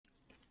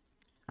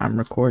I'm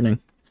recording.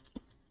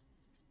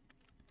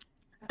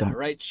 All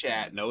right,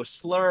 chat. No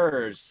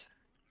slurs.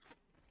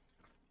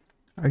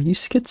 Are you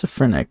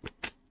schizophrenic?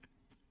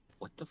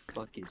 What the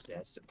fuck is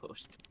that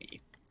supposed to mean?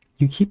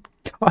 You keep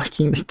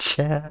talking to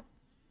chat.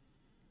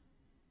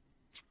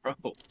 Bro,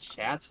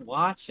 chat's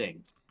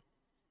watching.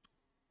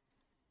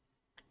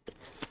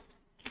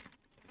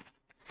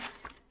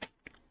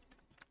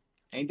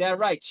 Ain't that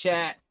right,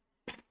 chat?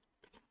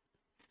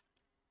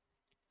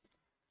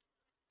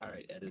 All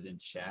right, edit in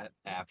chat.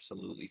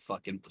 Absolutely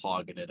fucking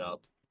pogging it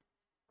up.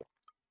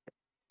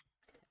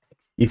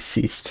 You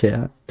cease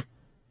chat.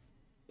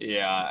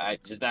 Yeah, I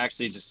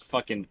just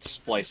fucking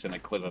splice in a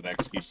clip of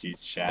XQC's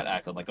chat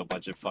acting like a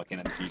bunch of fucking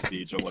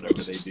NPCs or whatever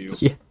they do.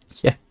 Yeah,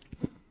 yeah.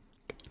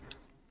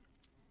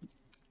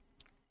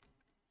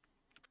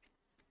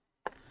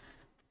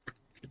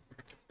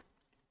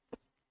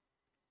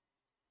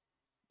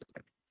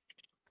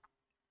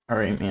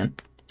 Alright, man.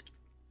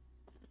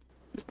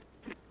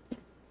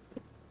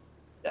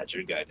 That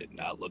your guy did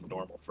not look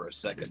normal for a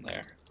second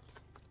there.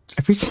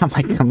 Every time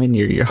I come in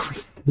here, you're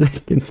always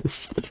sitting in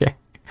this chair.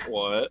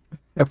 What?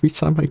 Every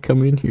time I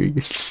come in here,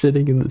 you're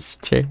sitting in this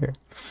chair.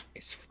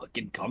 It's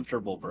fucking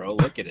comfortable, bro.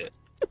 Look at it.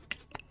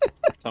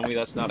 Tell me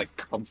that's not a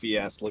comfy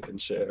ass looking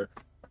chair.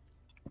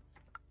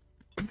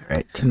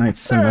 Alright,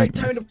 tonight's the Alright,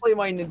 night. time to play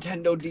my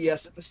Nintendo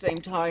DS at the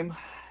same time.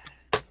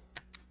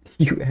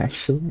 You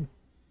actually?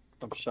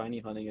 I'm shiny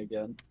hunting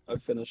again. I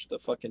finished the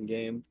fucking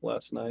game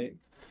last night.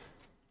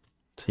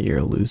 So you're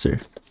a loser.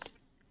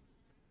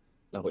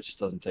 No, it just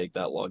doesn't take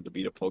that long to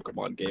beat a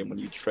Pokemon game when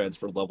you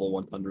transfer level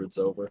 100s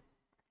over.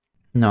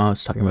 No, I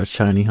was talking about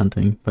shiny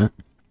hunting, but...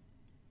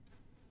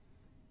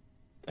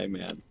 Hey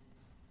man,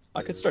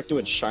 I could start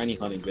doing shiny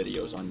hunting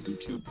videos on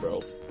YouTube,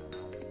 bro.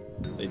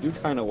 They do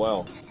kind of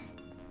well.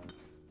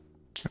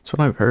 That's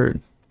what I've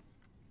heard.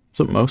 That's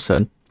what Mo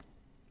said.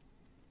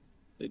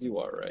 They do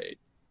alright.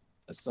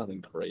 That's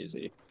nothing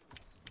crazy.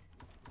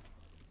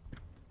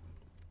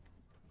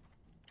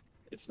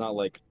 It's not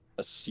like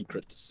a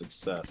secret to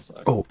success.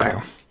 Oh,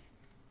 ow.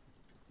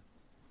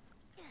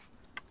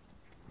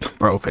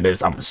 Bro, if it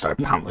is, I'm gonna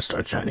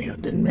start shiny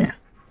hunting, man.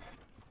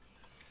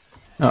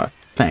 Oh,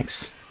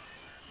 thanks.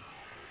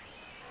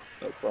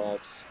 No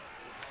props.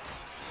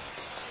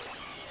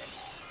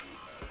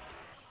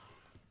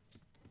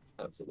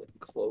 That's a little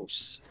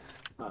close.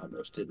 I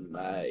almost didn't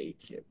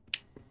make it.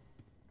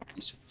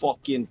 These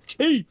fucking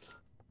teeth!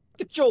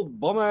 Get your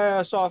bum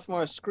ass off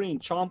my screen,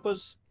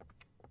 chompers!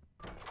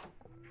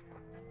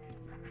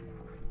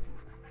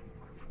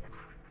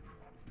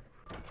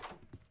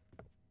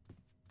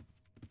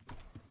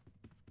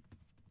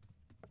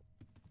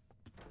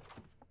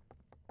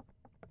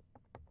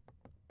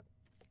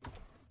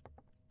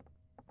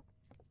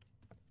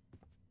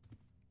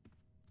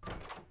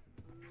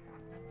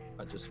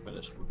 I just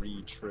finished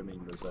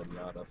re-trimming the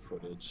Zenyatta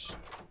footage.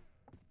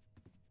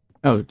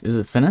 Oh, is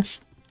it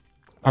finished?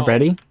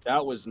 Already? Oh,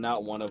 that was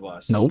not one of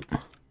us. Nope.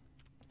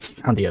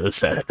 On the other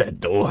side of that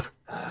door.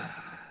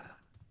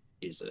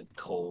 Is a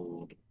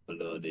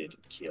cold-blooded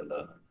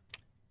killer.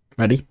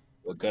 Ready?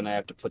 We're gonna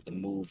have to put the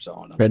moves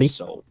on him. Ready?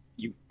 So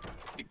you.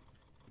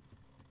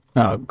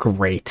 Oh,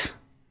 great.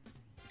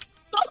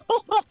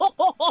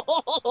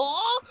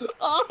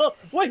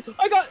 Wait,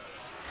 I got.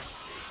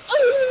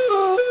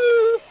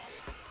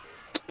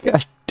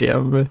 God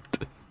damn it.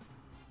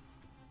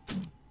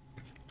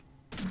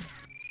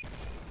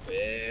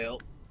 Well,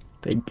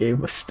 They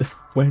gave us the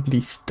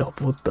Wendy's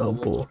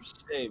double-double. what you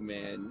say,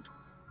 man?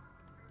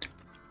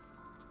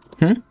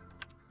 Hmm?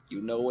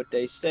 You know what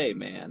they say,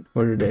 man.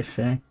 What did they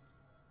say?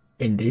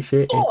 In this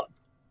shit? Fuck!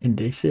 In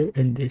this shit?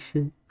 In this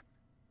shit?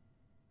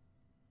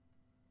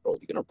 Bro,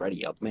 you gonna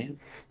ready up, man?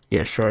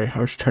 Yeah, sorry. I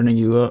was turning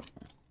you up.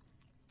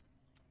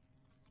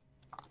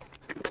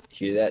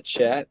 Hear that,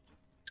 chat?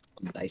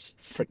 I'm nice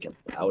and freaking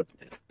loud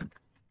now.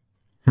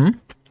 Hmm?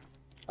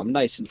 I'm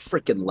nice and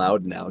freaking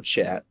loud now,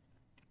 chat.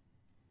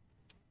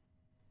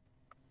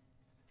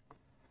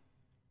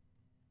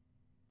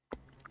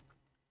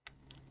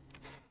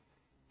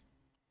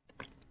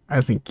 I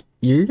think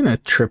you're gonna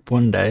trip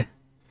one day.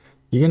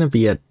 You're gonna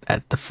be at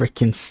the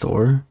freaking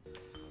store.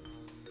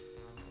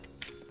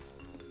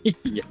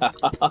 Yeah.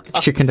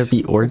 You're gonna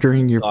be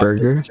ordering your Talk to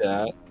burger.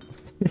 chat.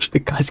 The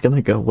guy's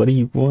gonna go, "What do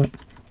you want?"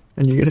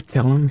 And you're gonna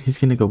tell him. He's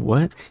gonna go,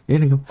 "What?" You're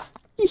gonna go,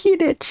 "You hear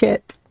that,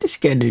 chat? This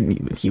guy didn't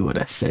even hear what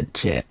I said,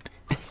 chat."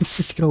 He's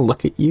just gonna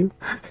look at you.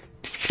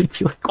 He's gonna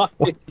be like,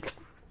 "What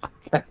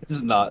That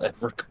is not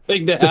ever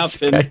going to is this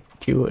happen. guy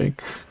doing?"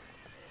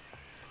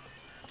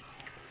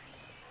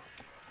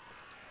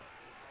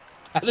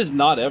 That is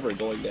not ever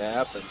going to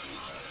happen.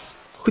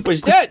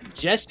 Was that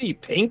Jesse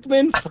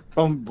Pinkman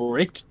from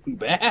Breaking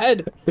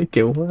Bad? I think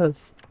it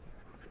was.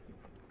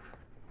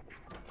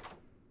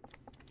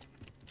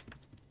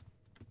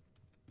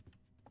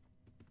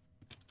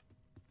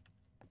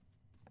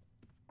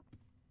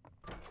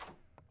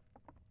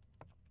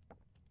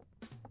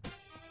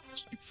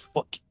 You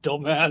fucking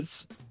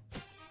dumbass.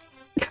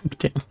 God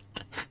damn.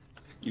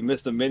 You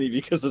missed a mini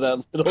because of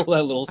that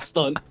little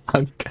stunt.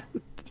 Oh god.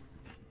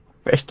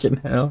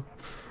 Freaking hell.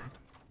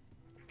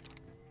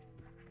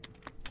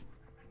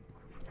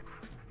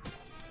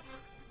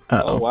 Oh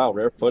Uh-oh. wow,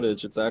 rare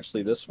footage. It's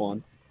actually this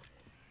one.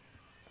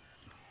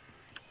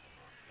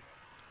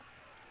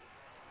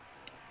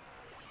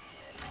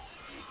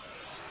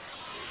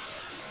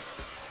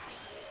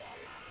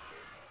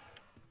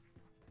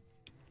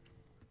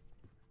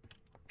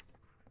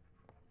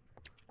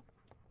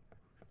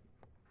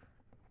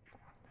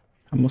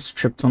 I almost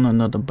tripped on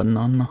another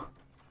banana.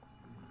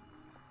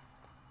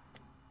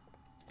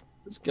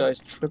 This guy's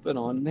tripping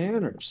on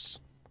nanners.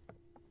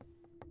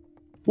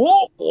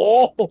 Whoa!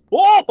 Whoa!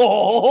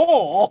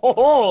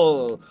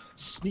 Whoa!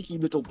 Sneaky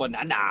little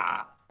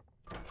banana.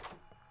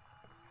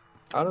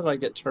 How did I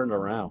get turned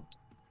around?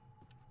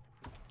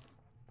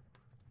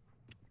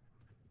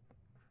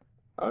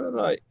 How did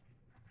I?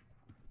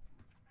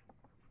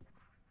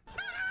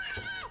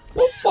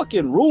 What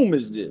fucking room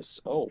is this?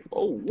 Oh,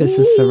 oh. This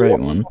is the right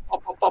one.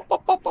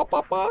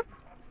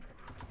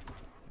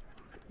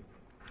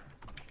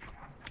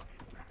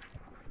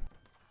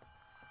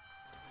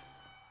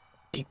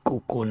 The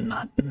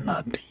coconut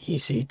nut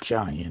is a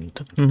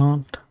giant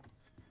nut.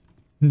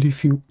 And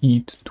if you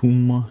eat too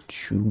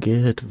much, you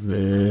get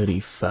very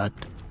fat.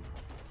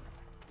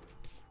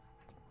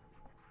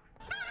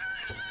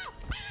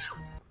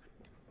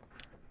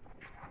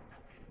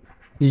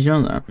 Did you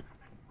know that?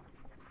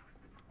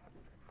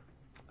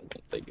 I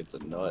don't think it's a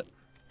nut.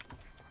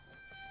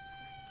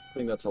 I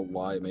think that's a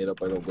lie made up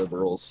by the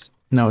liberals.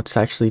 No, it's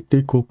actually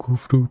the cocoa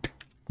fruit.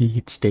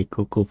 It's the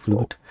cocoa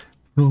fruit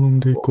from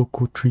the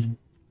cocoa tree.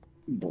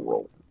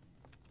 Bro.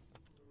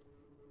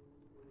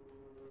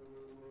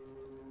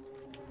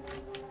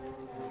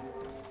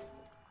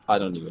 I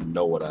don't even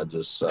know what I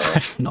just saw. I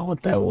don't know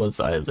what that was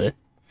either.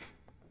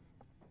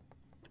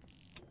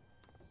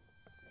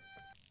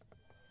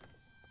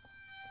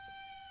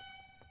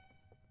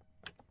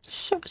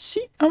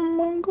 Sassy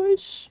Among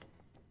Us.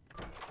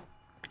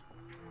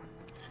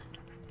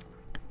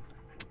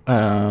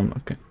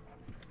 Okay.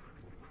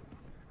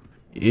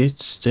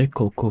 It's the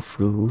cocoa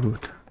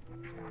fruit.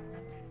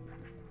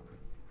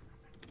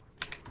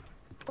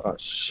 Oh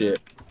shit.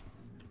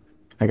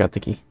 I got the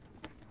key.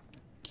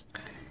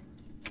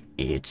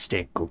 It's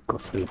the cocoa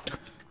fruit.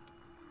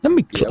 Let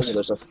me Yeah, close. well,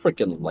 there's a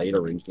freaking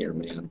lighter in here,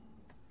 man.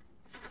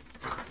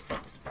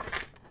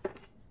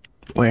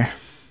 Where?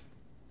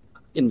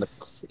 In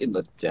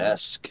the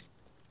desk.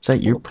 Is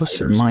that your Little puss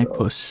or lighters, my bro.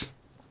 puss?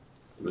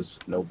 It was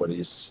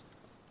nobody's.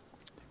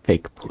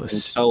 Fake You can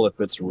puss. tell if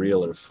it's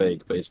real or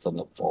fake based on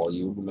the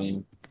volume,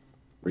 man.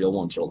 Real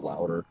ones are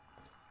louder.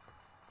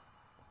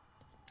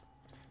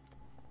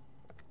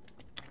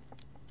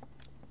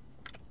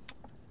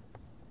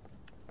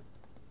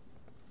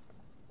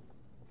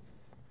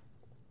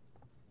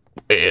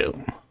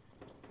 Ew.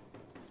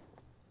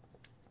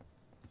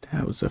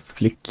 That was a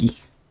flicky.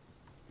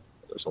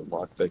 There's a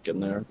lockpick in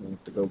there. I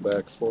have to go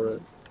back for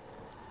it.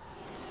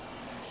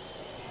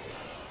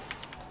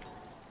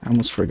 I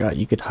almost forgot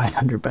you could hide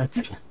under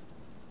beds.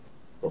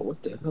 Bro,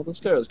 what the hell? This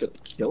guy was gonna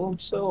kill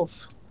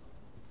himself.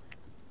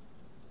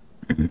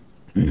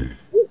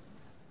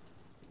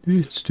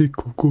 It's the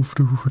cocoa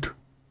fruit.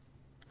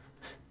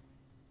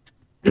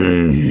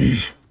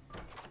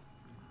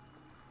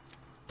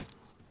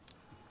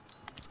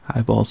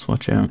 Eyeballs,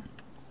 watch out.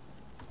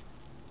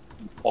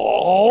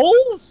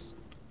 Balls?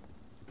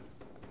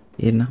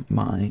 In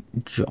my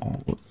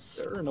jaws.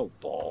 There are no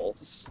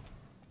balls.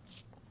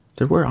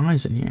 There were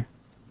eyes in here.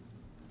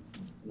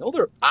 No,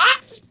 there. Ah!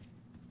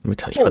 Let me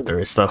tell you what there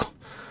is, though.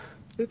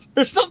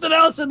 There's something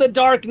else in the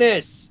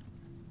darkness.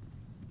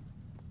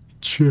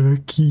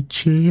 Jackie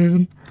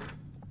Chan.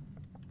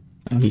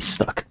 Oh, he's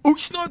stuck. Oh,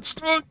 he's not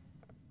stuck.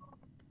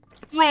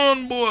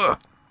 Run, boy.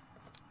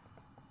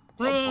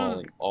 I'm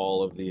calling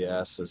all of the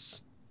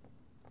asses.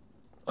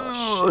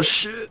 Oh,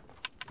 shit.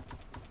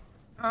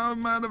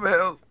 I'm out of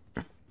health.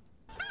 I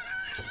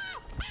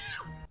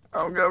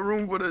don't got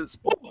room for this.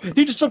 Oh,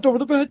 he just jumped over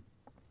the bed.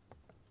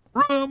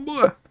 Run,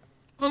 boy.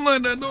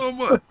 Unlock that door,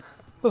 boy.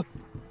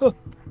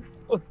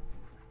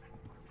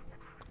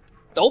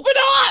 Open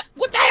up!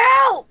 What the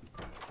hell?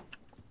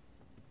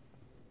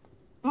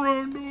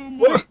 Run, door,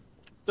 boy. Wait,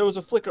 there was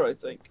a flicker, I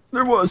think.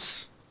 There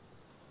was.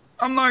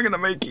 I'm not gonna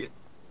make it.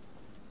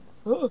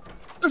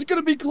 There's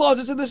gonna be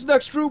closets in this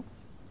next room.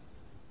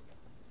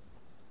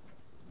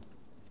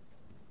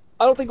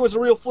 I don't think it was a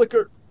real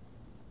flicker.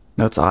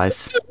 No, it's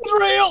eyes. It was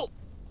real.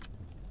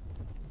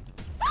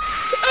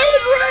 It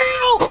was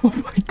real. Oh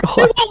my It god.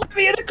 won't let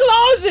me in the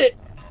closet.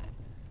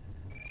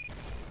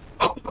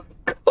 Oh my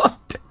god.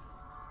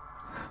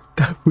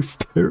 That was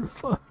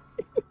terrifying.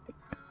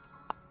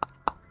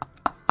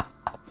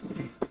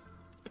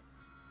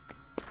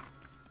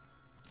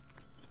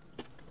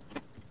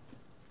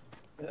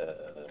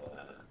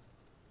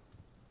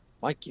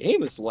 My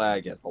game is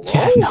lagging. Hello?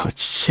 Yeah, no,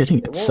 it's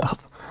shitting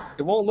itself.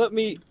 It won't let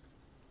me.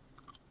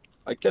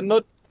 I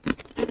cannot.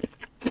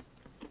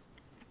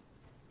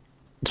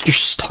 You're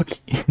stuck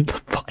in the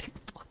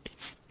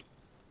fireplace.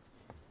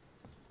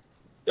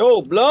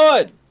 Yo,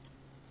 blood!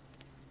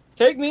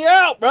 Take me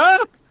out,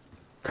 bruh!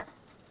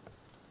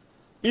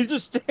 He's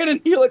just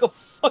standing here like a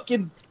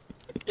fucking.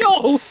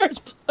 Yo, where's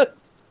blood?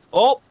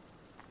 Oh!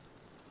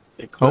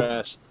 It Oh.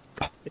 crashed.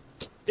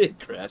 It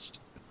crashed.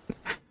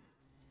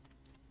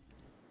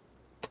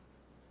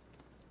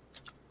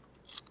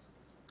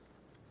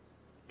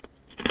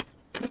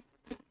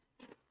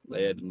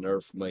 They had to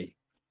nerf me.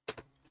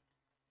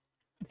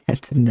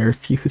 Had to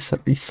nerf you, is that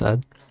what you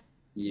said?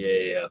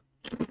 Yeah.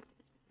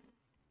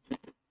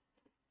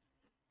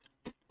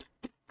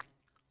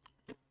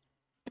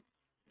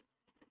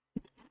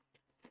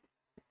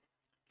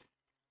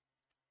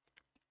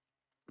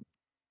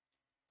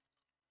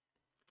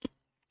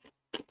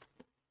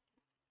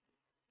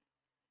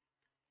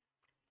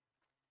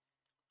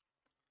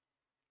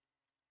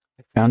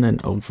 I found an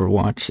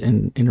Overwatch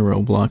in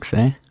Roblox,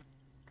 eh?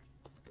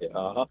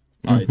 Yeah.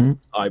 Mm-hmm.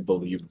 I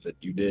believe that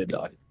you did.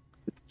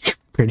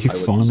 Pretty I would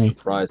be funny.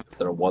 surprised if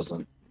there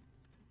wasn't.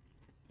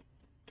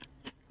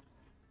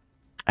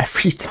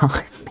 Every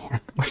time,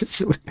 man. What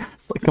is it with,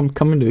 it's like I'm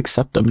coming to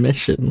accept a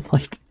mission.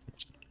 Like,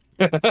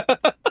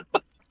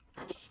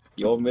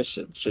 Your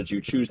mission, should you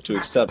choose to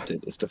accept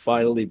it, is to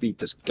finally beat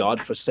this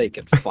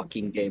godforsaken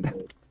fucking game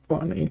mode.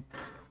 funny.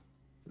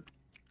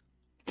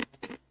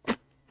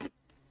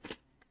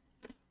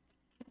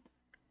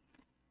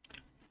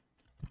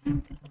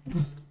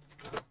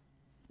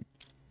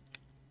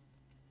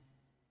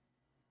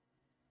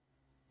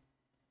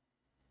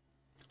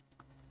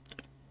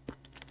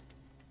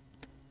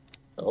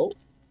 Oh.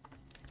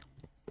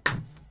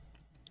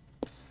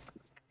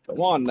 Come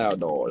on now,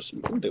 Doors.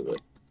 You can do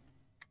it.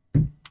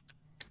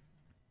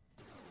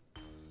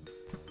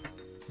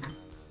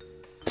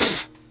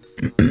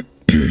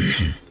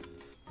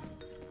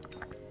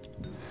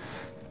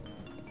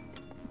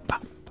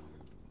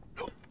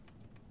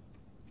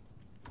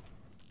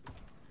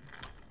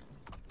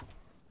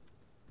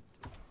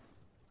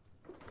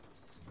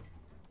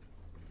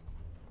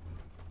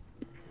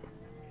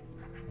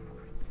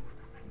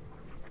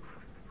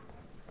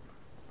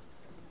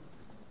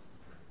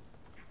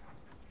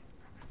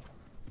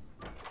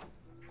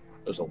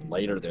 There's a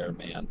lighter there,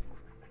 man.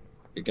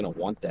 You're gonna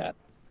want that.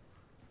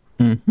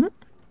 Mm-hmm.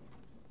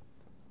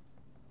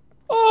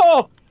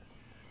 Oh!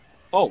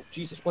 Oh,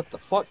 Jesus, what the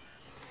fuck?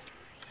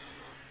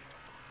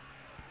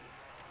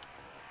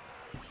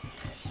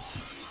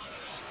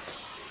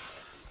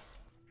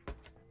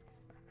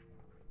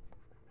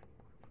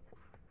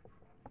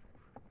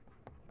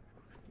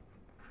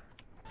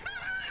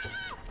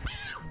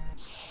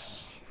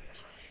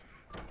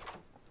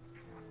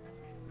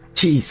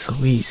 Jeez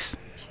Louise.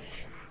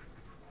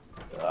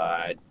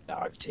 Now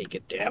I've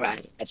taken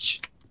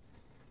damage.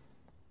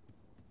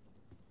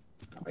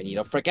 Now I need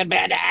a freaking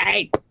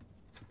band-aid!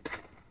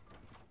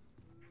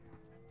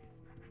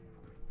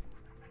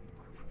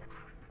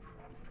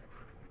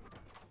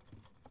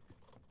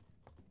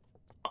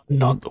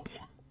 Another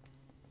one.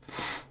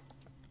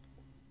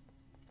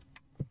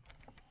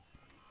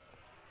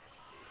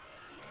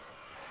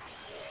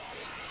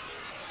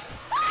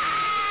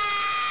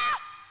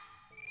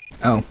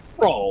 Oh.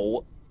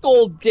 Bro,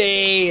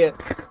 Goldy!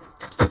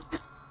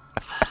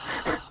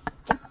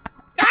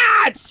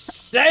 God's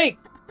sake!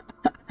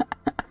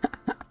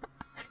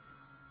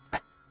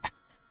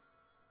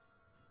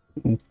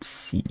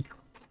 Oopsie.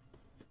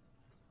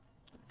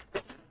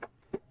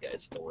 Yeah,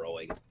 it's still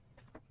rowing.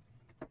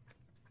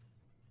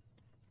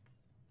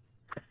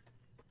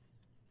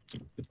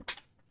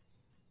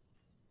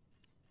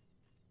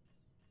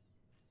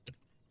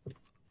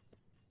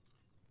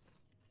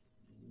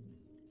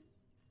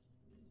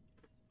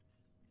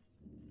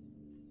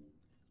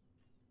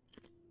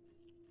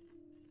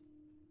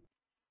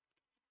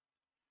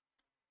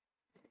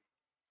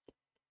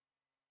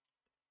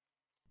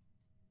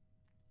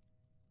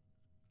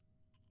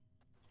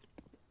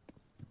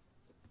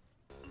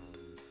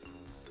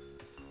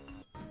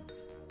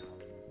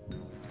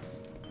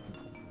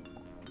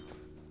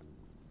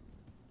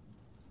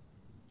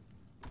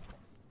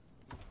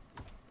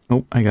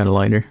 Oh, I got a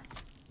lighter.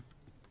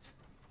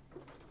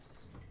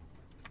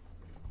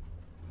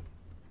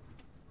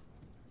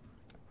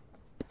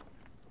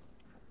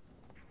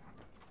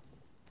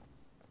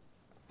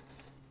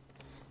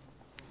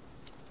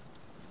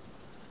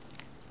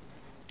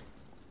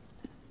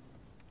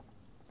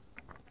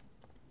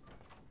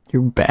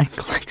 Your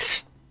back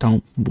legs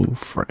don't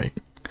move right.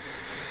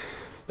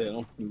 They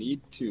don't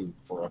need to,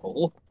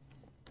 bro.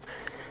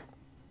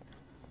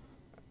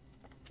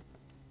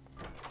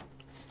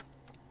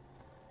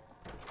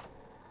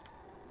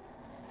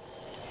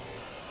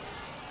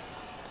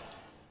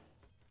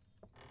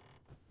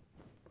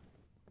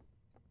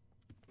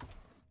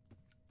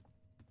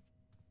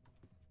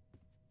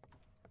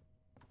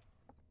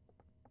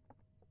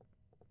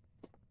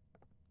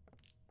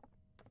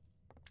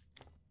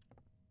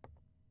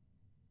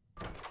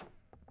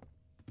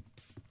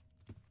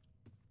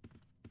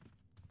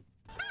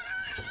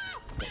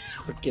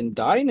 Freaking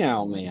die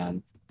now,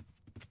 man.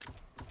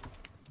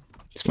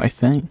 It's my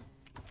thing.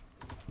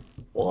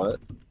 What?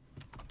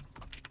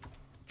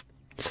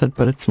 I said,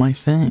 but it's my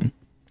thing.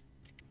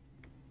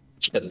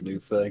 Get a new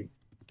thing.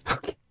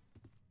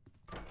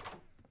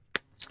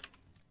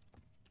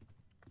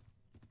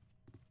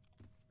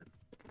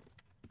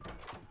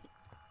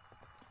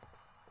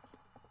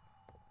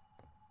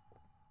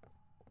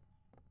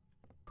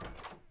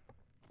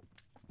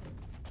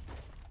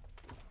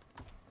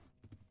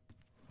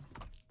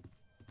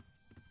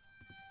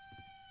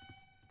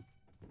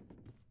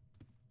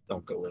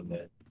 Don't go in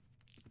there.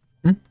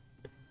 Hmm?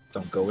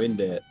 Don't go in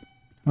there.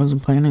 I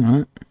wasn't planning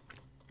on it.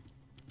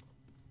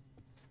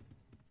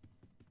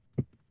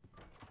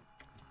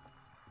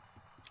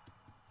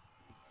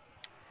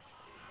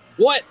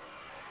 What?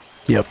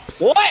 Yep.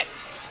 What?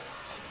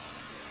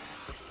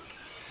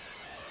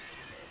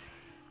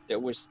 There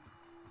was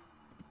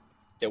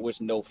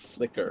no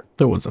flicker.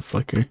 There was a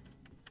flicker.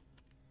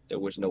 There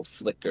was no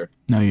flicker.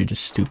 No, you're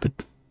just stupid.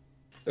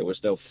 There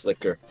was no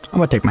flicker. I'm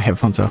gonna take my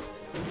headphones off.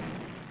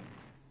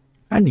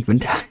 I didn't even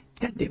die.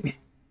 God damn it.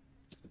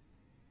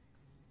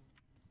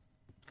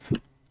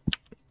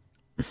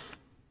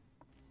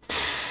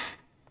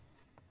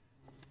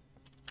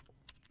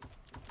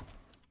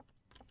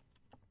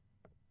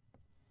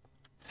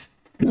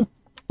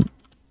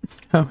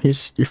 Oh,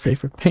 here's your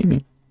favorite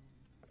painting.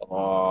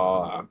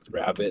 Oh,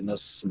 Rabbit in a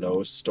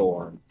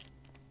Snowstorm.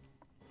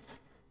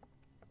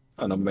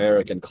 An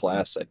American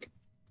classic.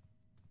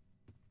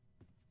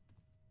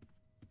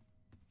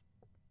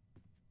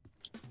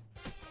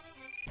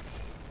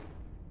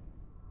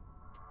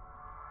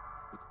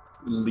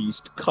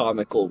 Least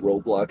comical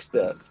Roblox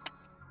death.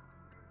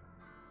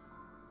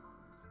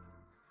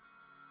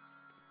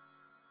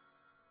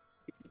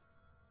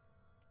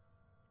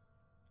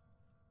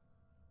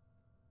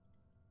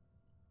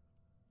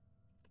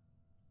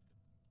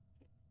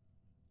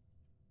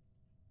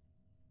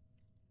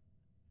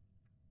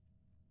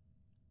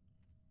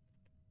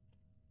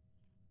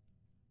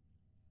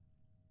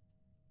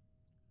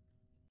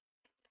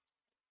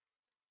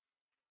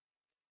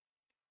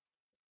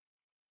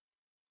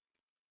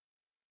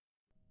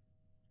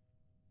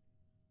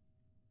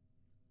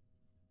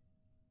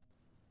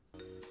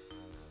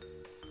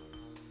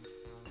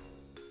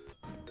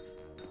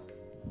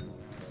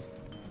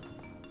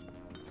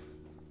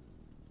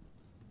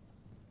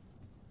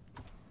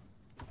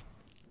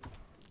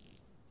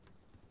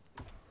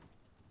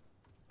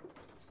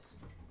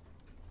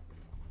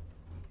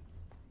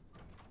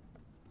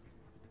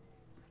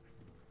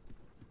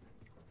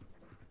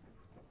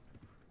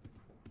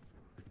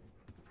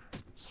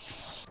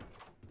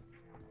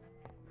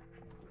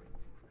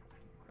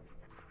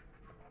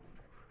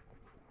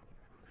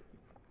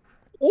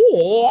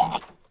 Oh,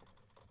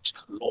 it's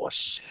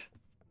close.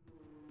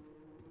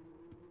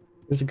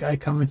 There's a guy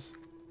coming.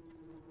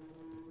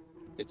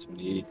 It's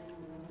me.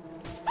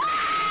 What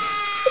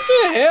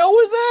the hell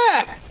was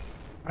that?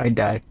 I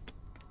died.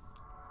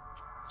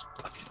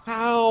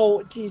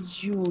 How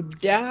did you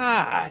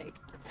die?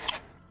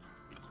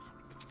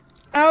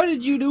 How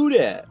did you do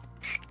that?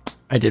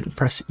 I didn't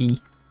press E.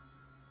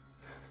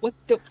 What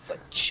the fuck?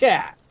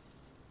 Chat.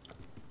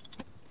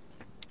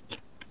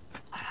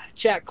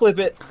 Chat, clip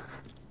it.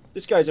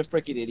 This guy's a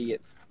freaking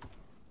idiot.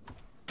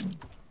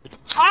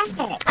 Ah!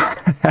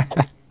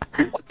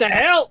 What the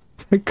hell?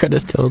 I could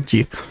have told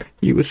you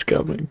he was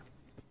coming.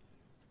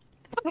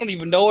 I don't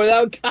even know where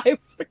that guy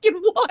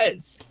freaking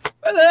was.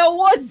 Where the hell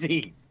was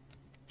he?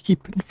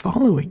 He'd been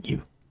following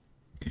you.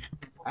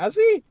 Has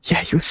he?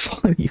 Yeah, he was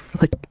following you for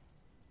like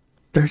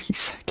 30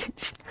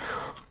 seconds.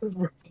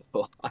 Bro,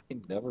 I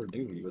never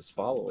knew he was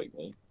following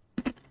me.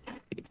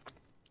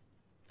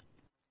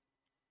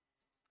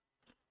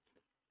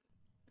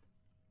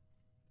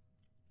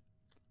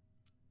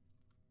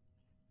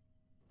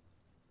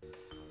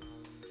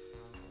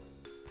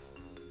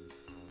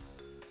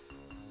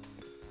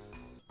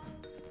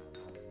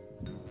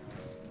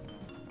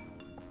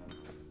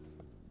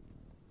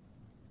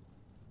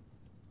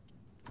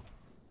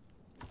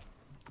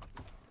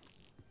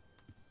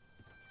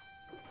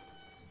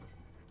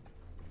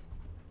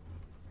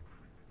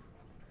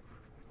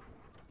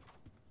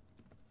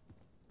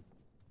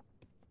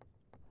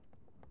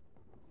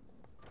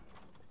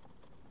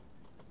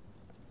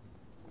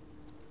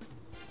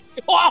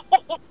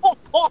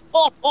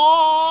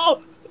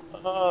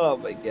 Oh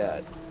my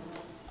god.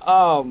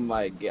 Oh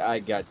my god. I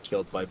got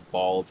killed by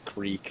Bald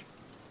Creek.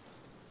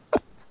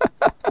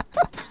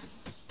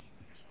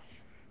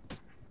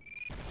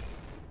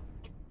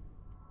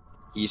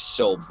 He's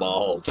so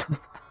bald.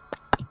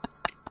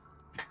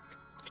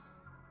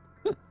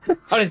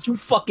 How did you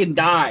fucking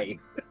die?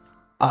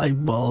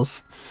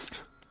 Eyeballs.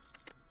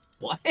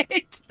 What?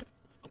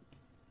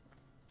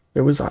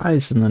 There was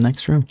eyes in the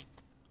next room.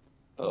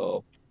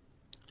 Oh.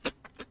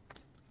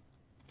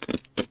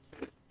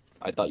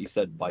 I thought you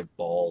said by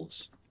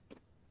balls.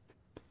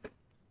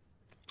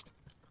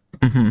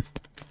 Mm-hmm.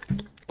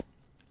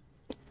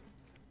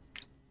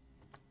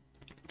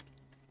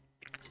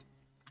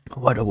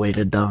 What a way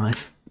to die.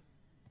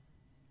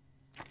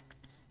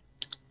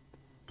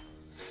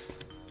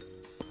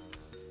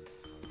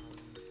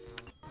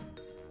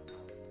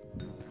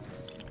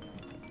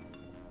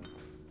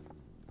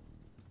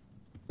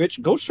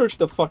 Bitch, go search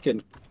the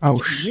fucking...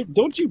 Oh,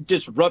 don't you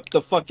disrupt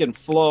the fucking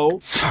flow.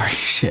 sorry,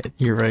 shit.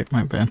 You're right,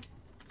 my bad.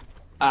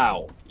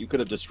 Ow. You could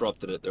have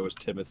disrupted it. There was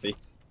Timothy.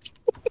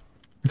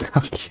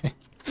 Okay.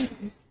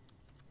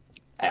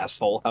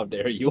 Asshole, how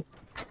dare you?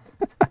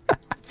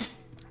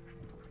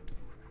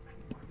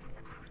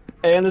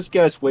 And this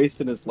guy's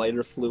wasting his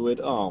lighter fluid.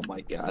 Oh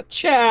my god.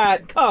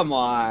 Chat, come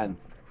on.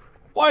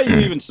 Why are you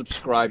even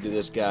subscribed to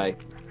this guy?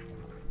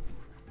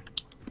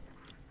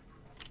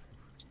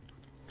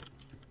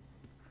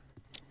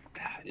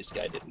 This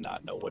guy did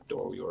not know what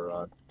door we were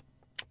on.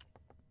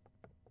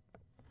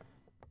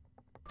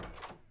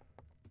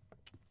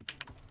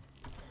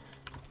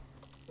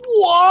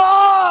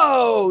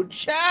 Whoa!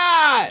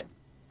 Chat!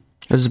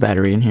 There's a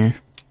battery in here.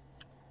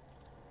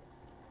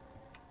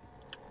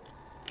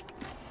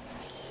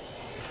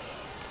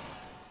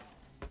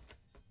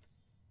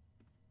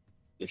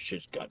 This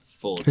shit's got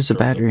full. There's a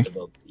battery.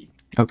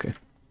 Okay.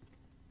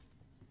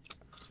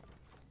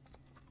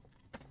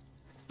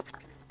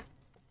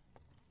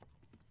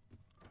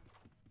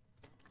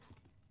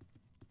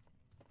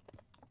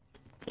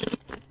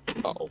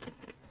 Uh-oh.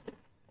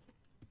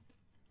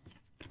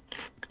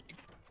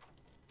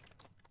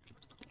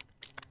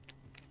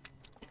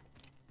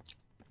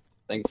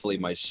 Thankfully,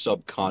 my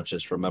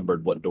subconscious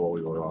remembered what door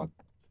we were on.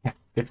 Yeah,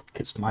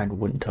 because mine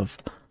wouldn't have.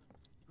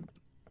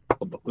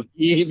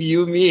 Believe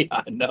you me,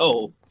 I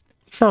know.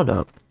 Shut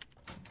up.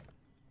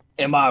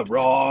 Am I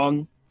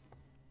wrong?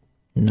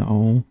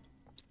 No.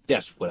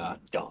 That's what I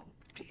done,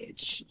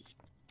 bitch.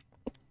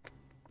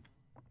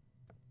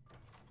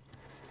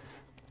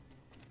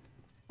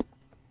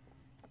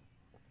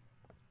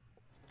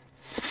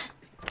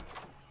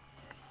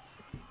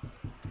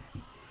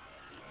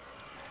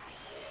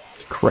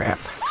 Crap.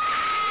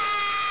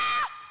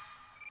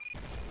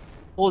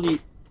 Holy.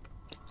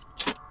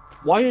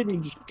 Why didn't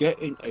you just get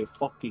in a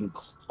fucking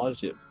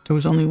closet? There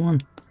was only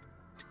one.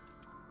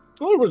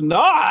 No, it was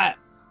not.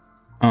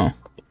 Oh.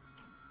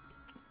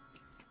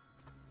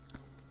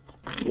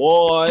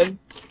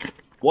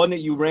 One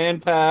that you ran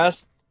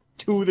past.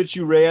 Two that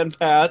you ran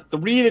past.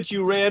 Three that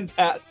you ran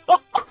past.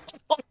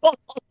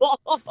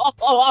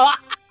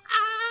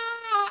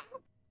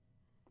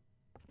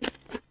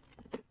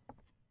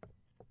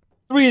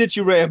 Three that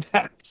you ran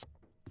past.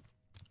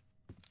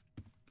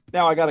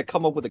 Now I gotta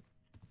come up with a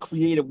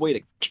creative way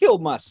to kill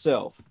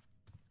myself.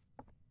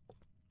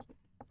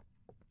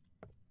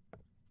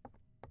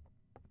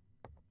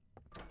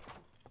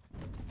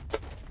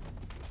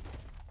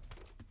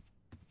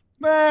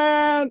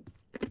 Man,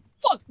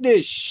 fuck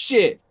this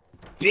shit,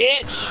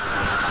 bitch.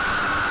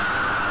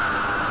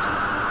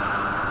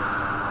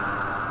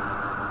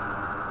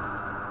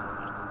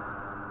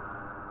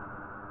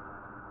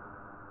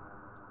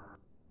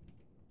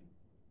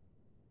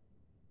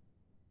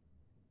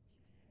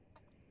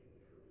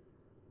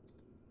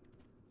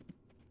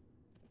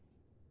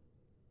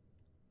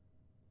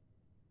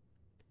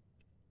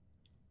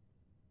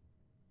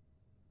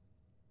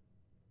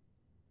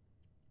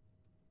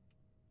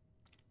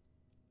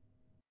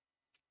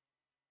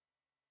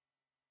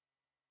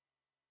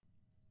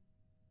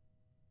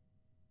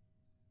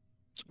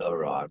 All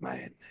right,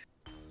 man.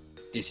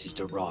 This is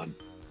the run.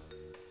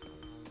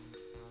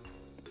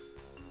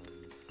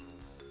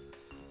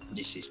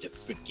 This is the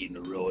freaking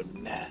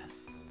run.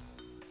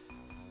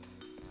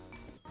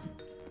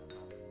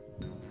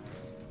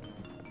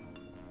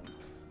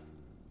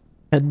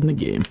 Head in the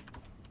game.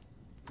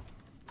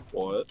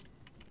 What?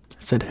 I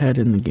said head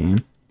in the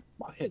game.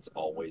 My head's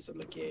always in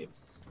the game.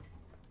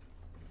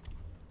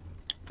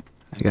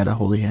 I got a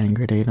holy hand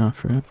grenade off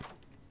for it.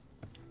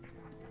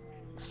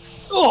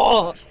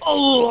 Oh!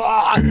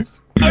 Oh!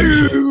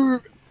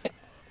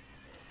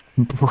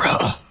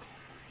 Bruh. Are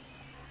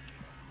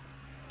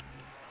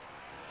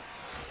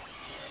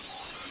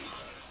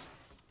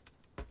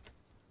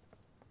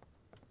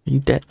you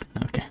dead?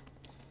 Okay.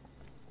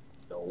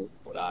 No,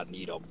 but I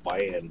need a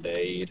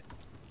band-aid.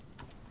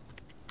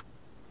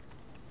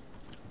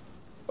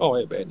 Oh,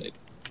 hey, band-aid.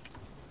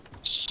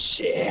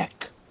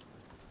 Sick.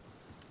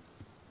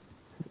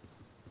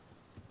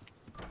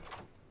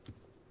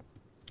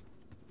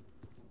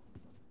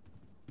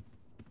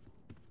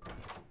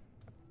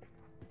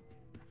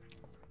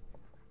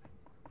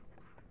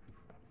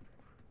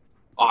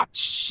 Ah,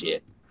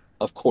 shit.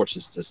 Of course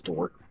it's this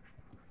door.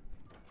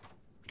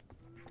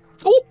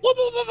 Oh!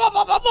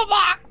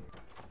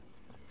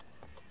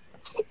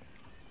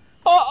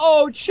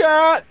 Uh-oh,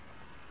 chat!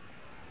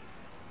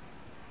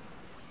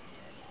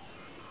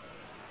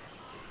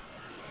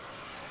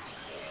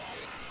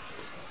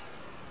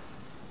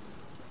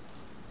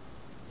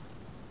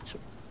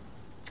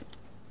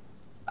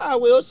 I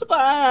will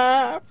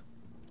survive!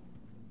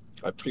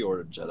 I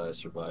pre-ordered Jedi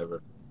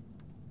Survivor.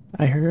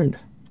 I heard.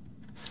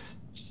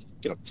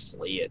 Gonna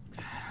play it.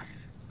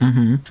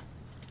 Mm-hmm.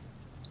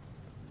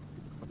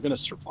 I'm gonna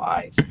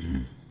survive.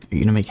 Are you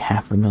gonna make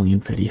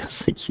 500,000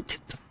 videos like you did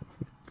the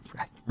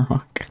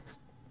Ragnarok?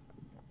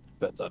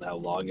 Depends on how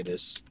long it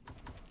is.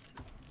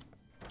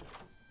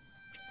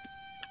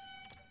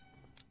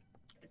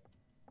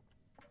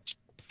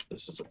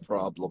 This is a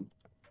problem.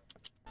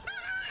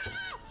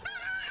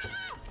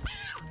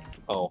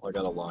 Oh, I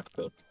got a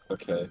lockpick.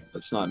 Okay,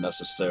 that's not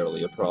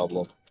necessarily a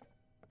problem.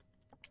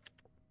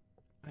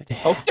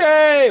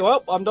 Okay,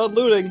 well, I'm done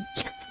looting.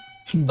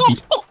 You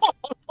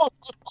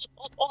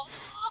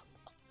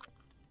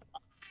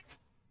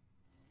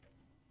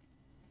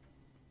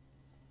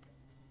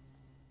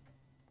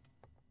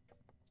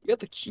got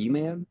the key,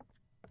 man?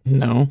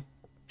 No.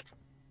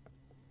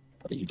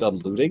 Are you done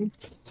looting?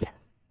 Yeah.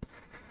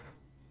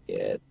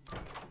 Yeah.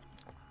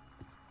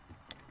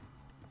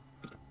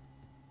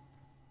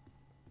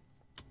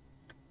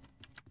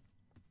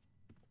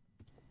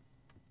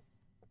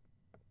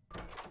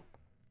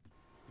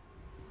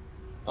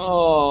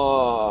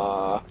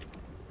 Oh.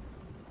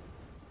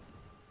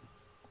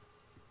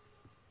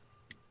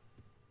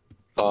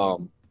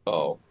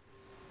 Oh.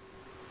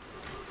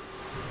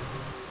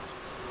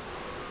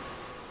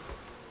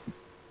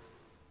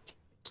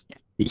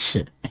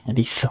 Shit, man,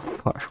 he's so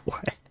far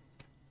away.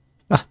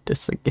 Not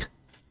this again.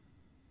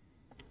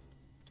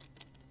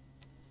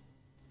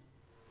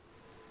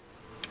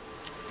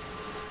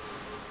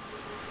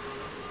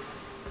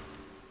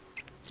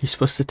 You're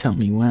supposed to tell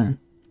me when.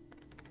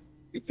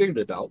 You figured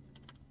it out.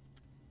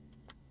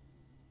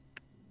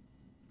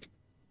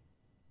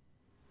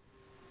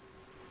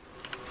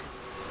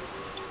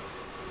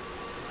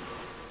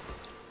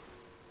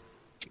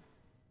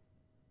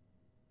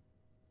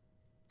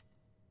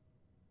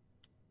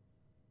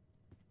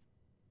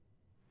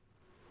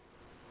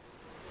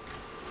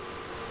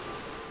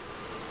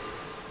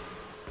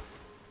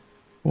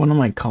 One of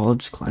my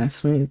college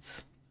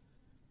classmates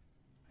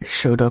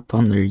showed up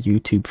on their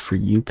YouTube For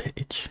You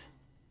page.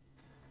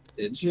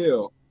 Did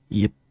you?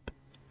 Yep.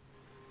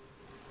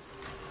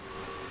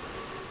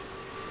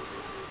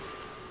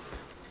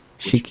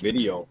 Which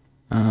video?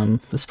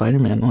 The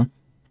Spider-Man one.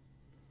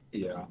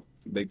 Yeah,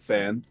 big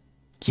fan.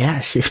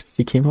 Yeah, she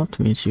came up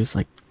to me and she was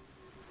like,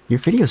 "Your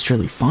video's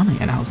really funny,"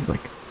 and I was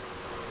like,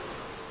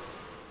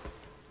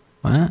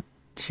 "What?"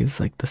 She was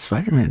like, "The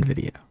Spider-Man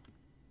video."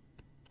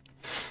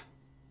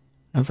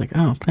 I was like,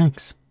 "Oh,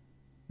 thanks."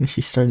 And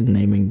she started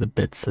naming the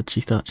bits that she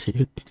thought she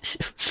would.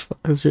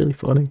 It was really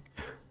funny.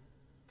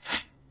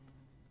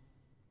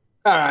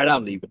 All right,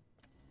 I'm leaving.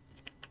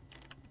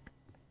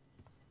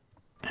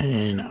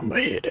 And I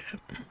made it.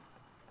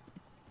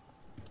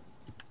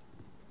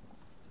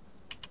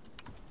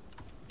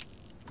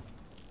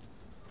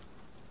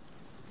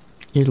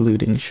 Your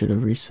looting should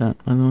have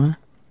reset, by the way.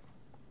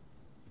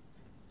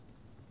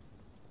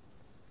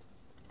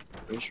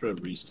 Pretty sure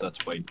it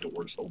resets by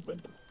doors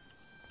open.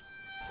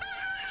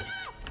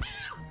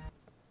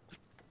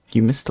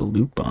 You missed a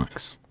loot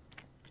box.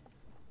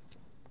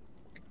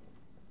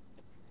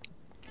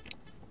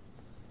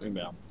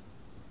 Maybe.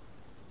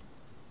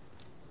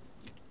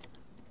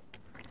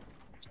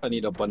 I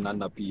need a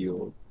banana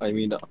peel. I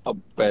mean, a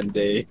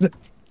band-aid.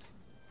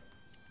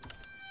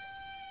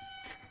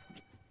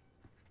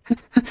 I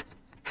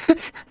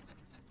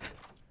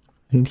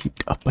need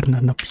a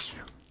banana peel.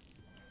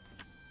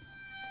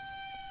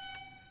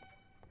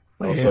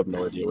 I also have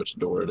no idea which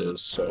door it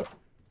is, so...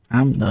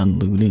 I'm done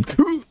looting.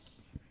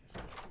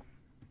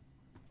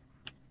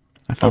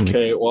 I found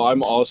Okay, well,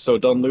 I'm also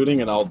done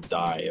looting, and I'll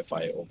die if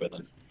I open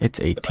it. It's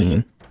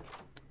 18.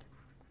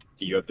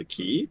 Do you have the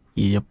key?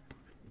 Yep.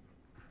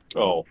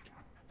 Oh.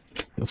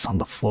 It was on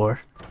the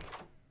floor.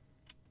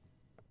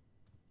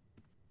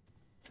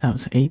 That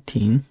was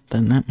 18.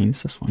 Then that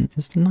means this one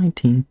is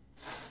 19.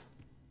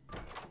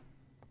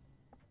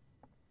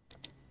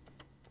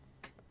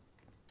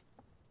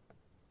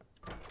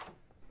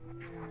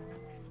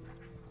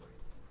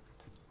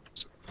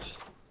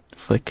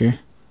 Flicker.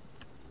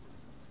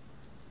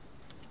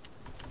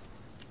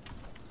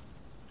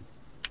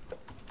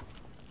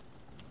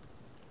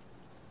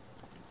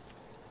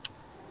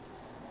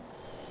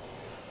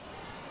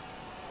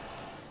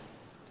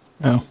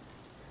 Oh.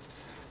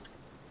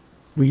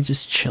 We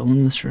just chill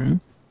in this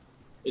room?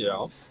 Yeah.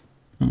 Oh.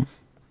 Did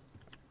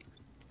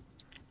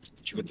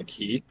you get the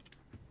key?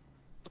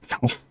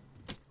 No.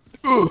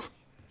 Ugh.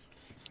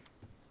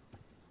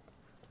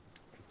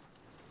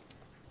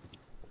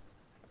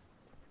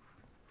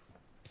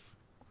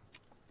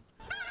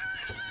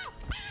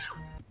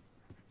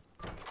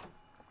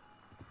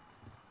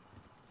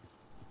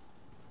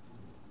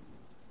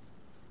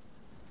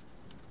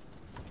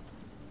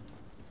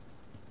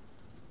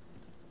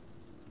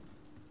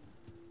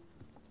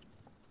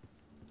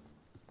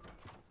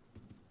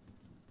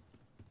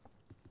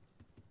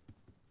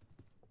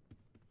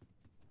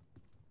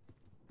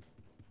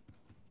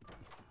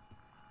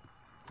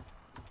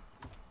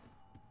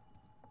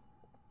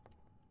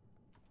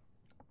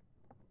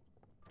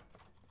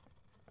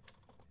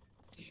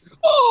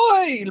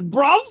 Oi,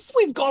 bruv!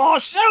 We've got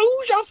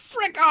ourselves a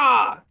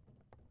fricker!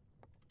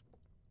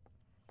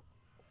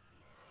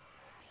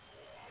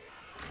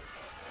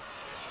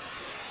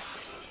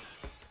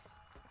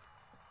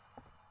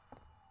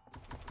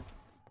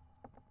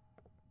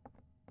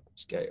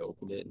 This guy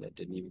opened it and it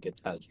didn't even get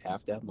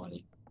half that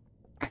money.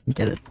 I can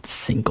get a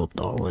single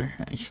dollar,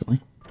 actually.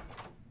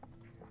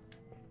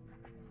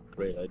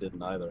 Great, I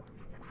didn't either.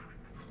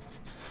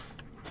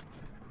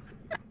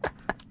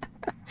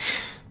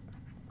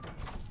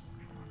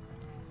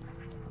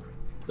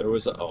 There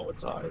was a... Oh,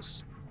 it's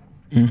eyes.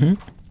 Mm-hmm.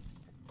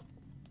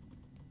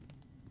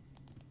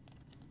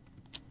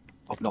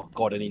 I've not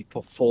got any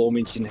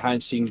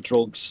performance-enhancing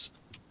drugs.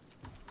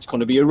 It's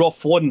going to be a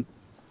rough one.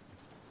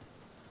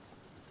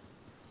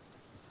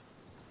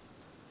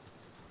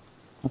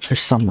 There's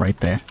some right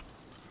there.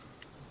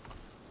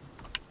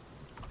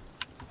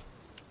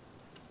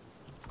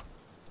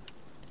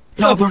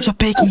 No, there's a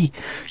piggy!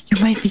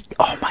 You made me.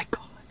 Oh my god.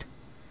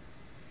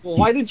 Well,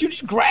 why didn't you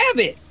just grab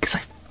it? Because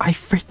I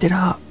fricked it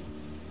up.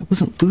 I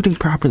wasn't looting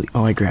properly.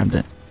 Oh, I grabbed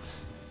it.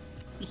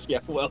 Yeah,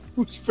 well,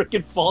 whose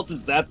freaking fault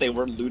is that they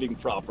weren't looting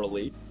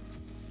properly?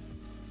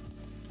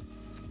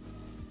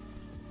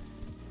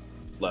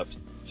 Left.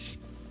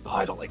 Oh,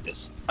 I don't like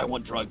this. I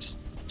want drugs.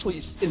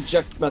 Please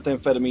inject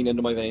methamphetamine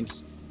into my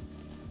veins.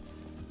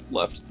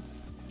 Left.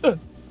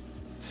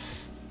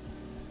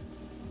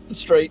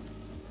 Straight.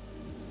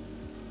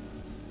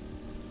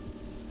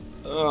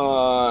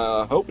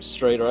 Hope it's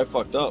straight or I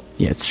fucked up.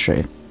 Yeah, it's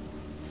straight.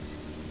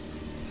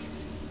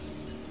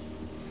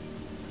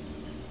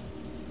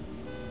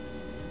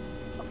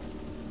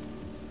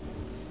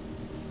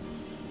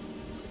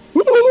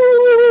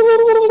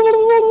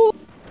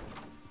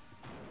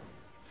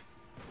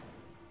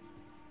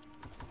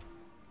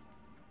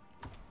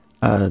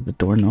 The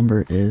door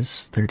number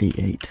is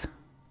 38.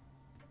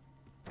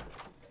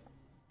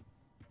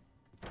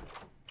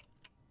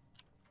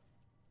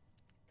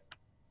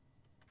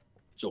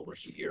 It's over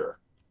here.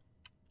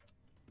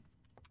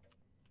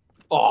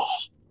 Oh,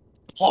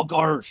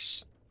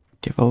 poggers.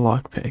 Do you have a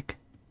lockpick?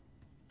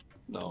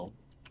 No.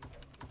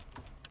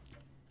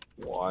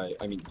 Why?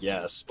 I mean,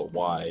 yes, but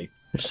why?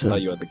 There's I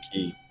thought you had the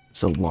key.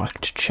 There's a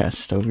locked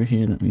chest over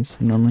here. That means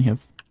they normally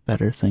have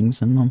better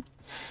things in them.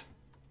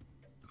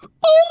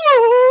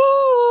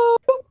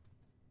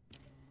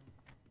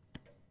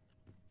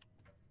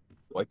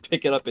 Do I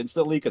pick it up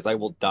instantly? Because I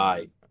will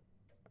die.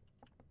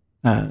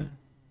 Get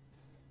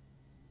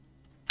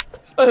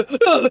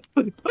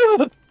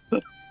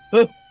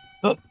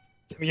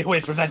me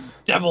away from that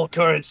devil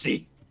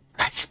currency.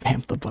 I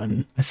spammed the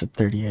button. I said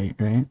 38,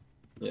 right?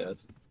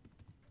 Yes.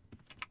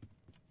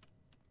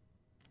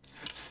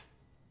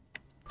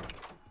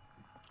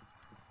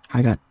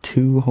 I got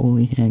 2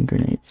 holy hand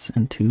grenades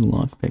and 2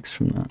 lockpicks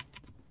from that.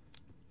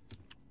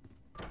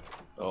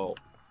 Oh,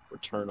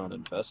 return on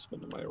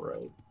investment, am I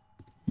right?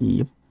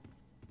 Yep.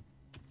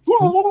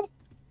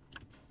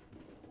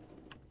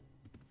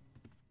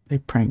 They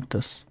pranked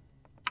us.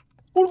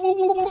 Did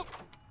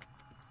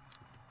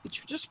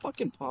you just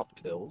fucking pop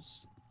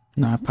pills?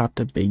 No, I popped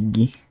a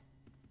biggie.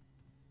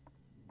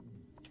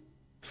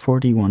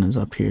 41 is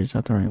up here. Is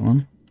that the right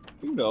one?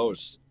 Who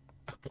knows?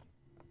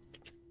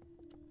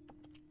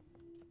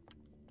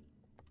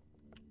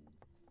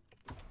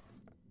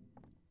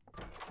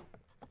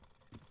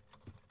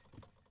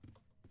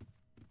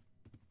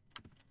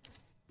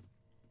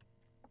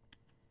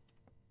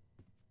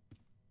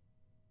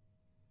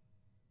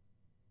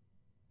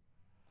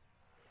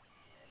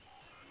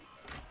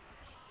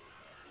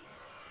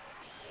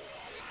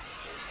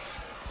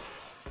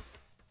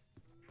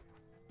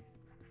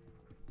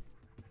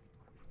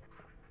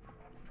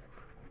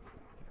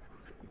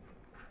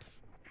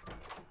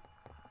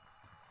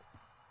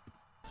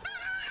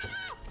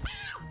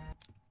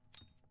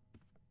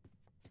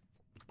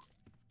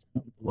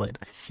 What?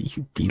 I see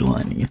you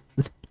beelining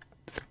it.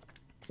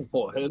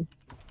 What?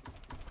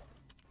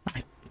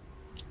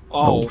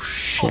 Oh,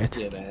 shit.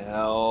 Fucking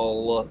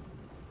hell.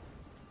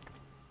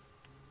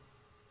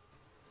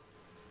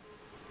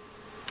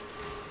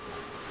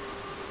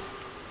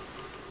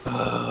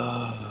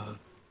 How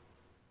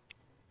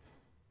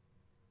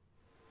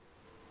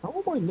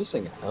am I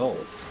missing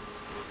health?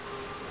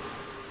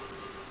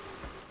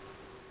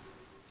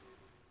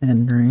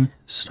 Henry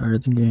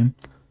started the game.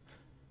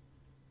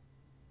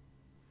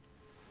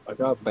 I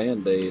got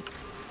Band-Aid.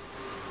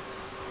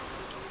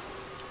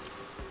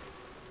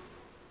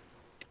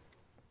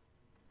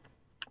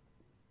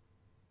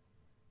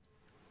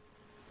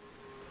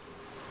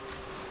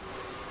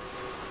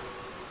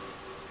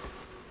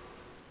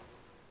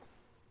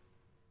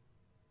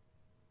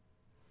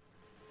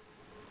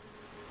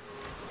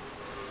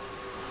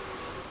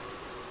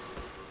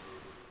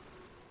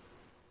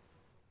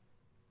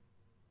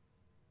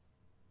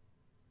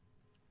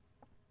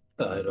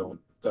 I don't...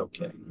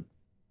 Okay.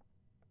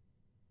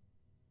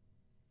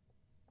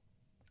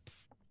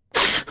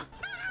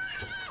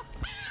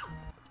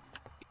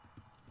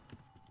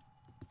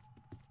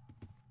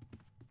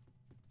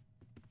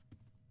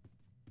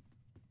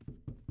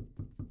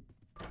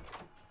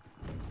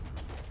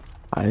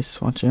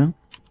 Ice, watch out.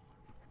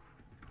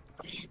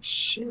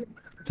 Shit.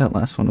 That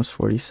last one was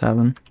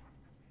 47.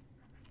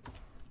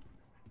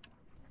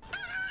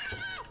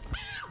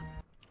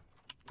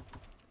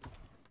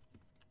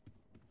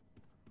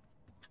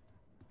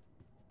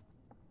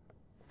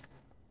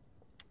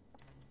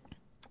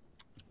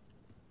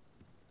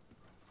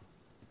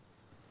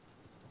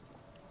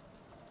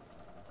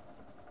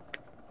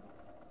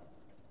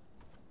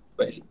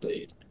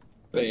 Band-Aid.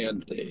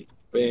 Band-Aid.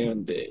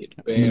 Band-Aid.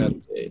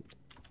 Band-Aid.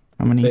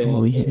 How many Band-Aid,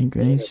 holy hand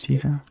grenades do you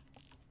have?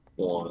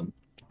 1.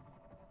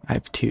 I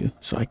have 2,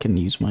 so I can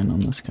use mine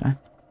on this guy.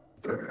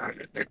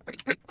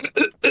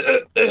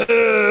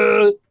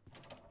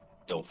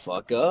 Don't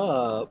fuck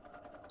up.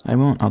 I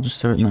won't. I'll just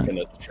throw it in You're that.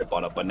 gonna trip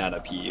on a banana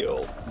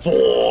peel.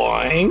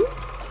 Boing!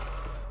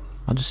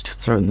 I'll just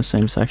throw it in the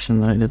same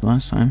section that I did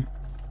last time.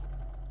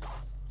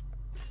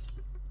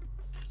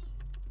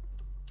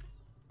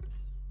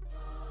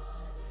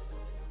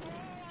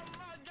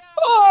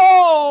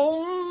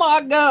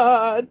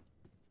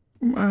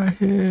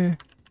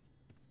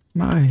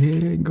 My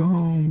head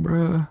gone,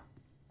 bruh.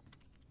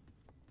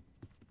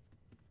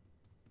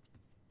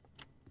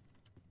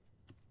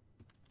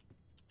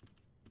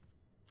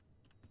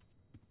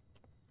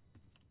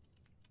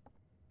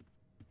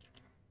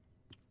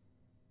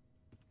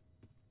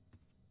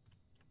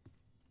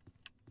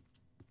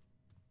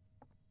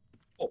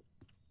 Oh,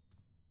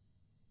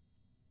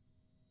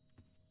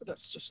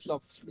 that's just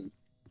lovely.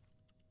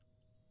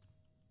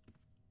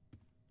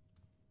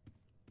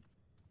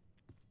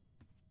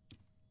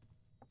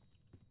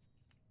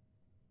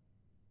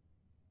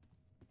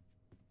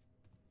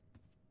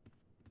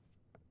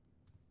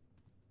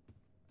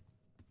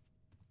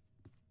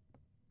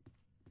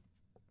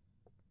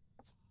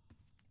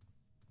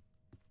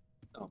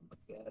 Oh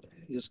my god,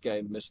 this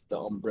guy missed the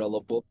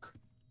umbrella book.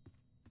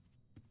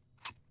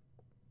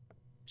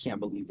 Can't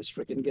believe this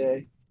freaking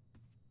guy.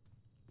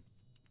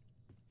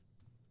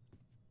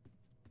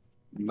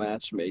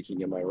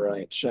 Matchmaking, am I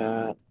right,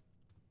 chat?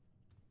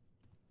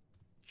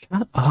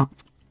 Shut up.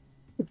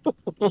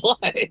 What?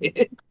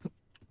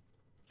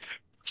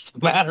 What's the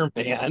matter,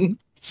 man?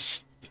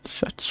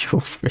 Shut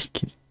your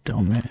freaking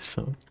dumb ass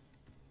up.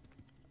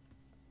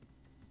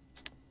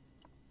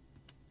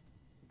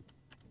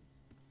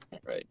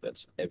 Alright,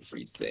 that's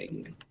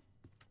everything. You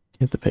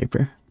have the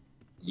paper?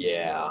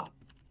 Yeah.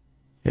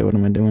 Okay, what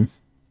am I doing?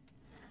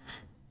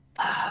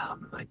 Oh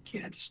my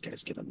god, this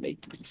guy's gonna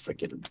make me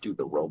freaking do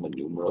the Roman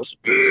numerals.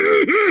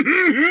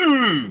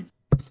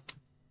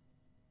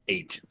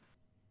 8.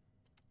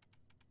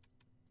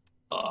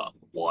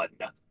 1.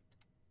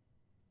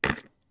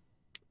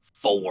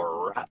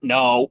 4.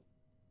 No.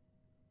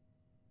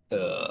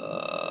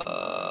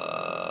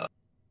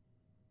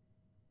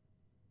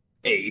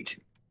 8.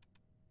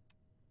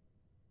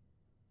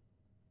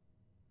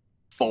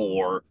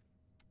 4.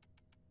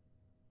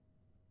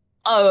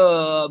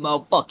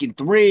 Motherfucking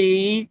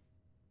 3.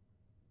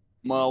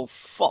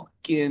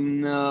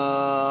 Motherfucking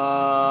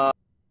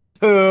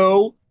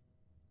 2.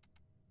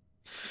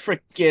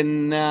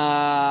 Freaking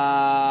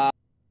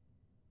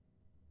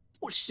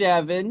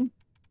 7.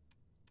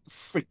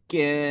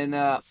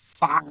 Freaking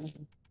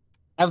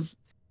 5.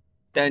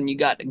 Then you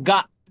got the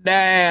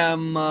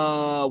goddamn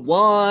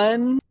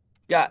 1.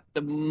 Got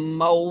the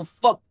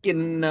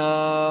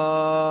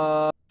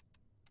motherfucking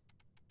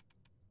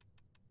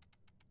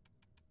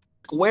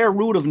square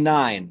root of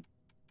 9.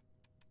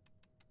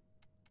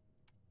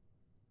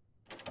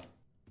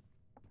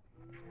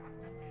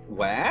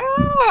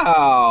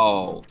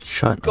 Wow.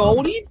 Shut up.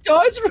 Goldy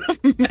does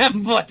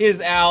remember his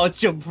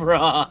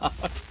algebra.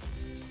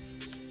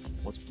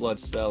 What's blood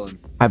selling?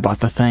 I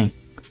bought the thing.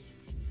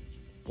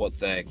 What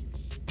thing?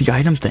 The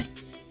item thing.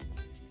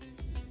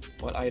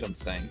 What item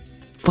thing?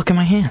 Look at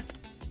my hand.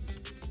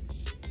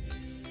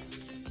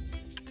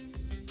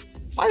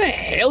 Why the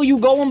hell you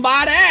going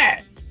by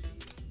that?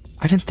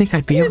 I didn't think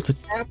I'd be able to.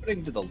 What's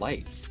happening to the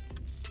lights?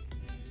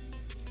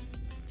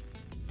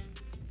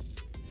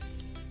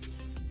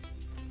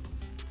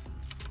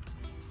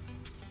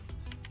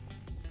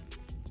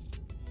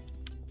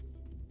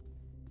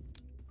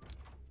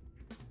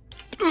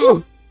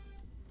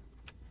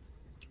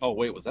 Oh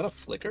wait, was that a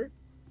flicker?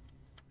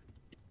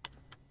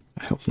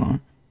 I hope not.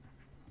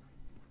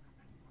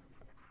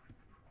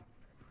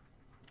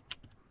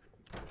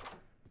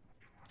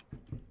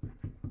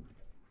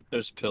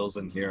 There's pills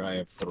in here. I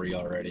have 3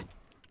 already.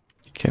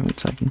 Okay, 1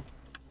 second.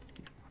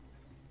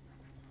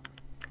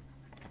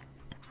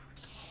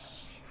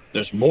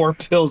 There's more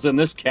pills in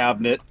this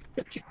cabinet.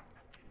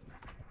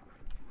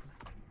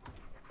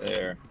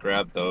 There,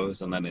 grab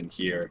those, and then in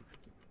here,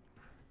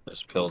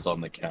 there's pills on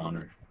the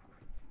counter.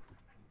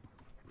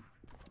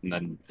 And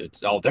then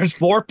it's, oh,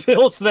 there's more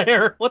pills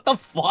there. What the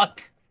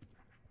fuck?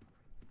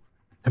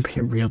 I'm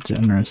being real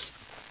generous.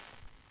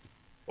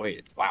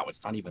 Wait, wow,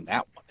 it's not even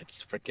that one.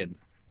 It's freaking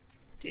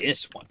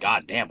this one.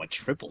 God damn, a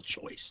triple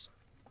choice.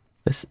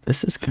 This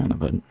is kind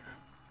of a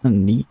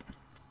neat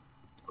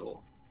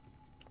Cool.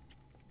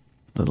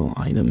 little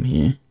item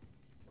here.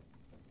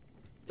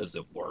 Does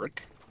it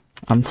work?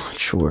 I'm not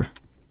sure,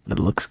 but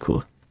it looks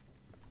cool.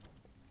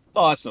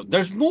 Awesome.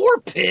 There's more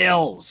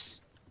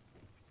pills.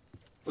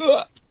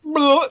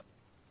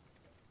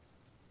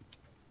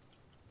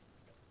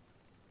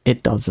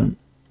 It doesn't.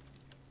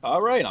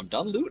 All right, I'm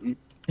done looting.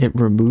 It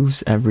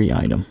removes every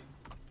item.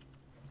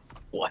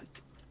 What?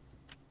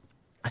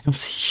 I don't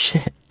see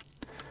shit.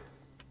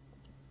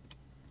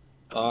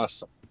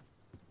 Awesome.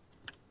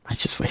 I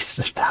just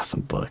wasted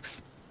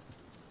 $1,000.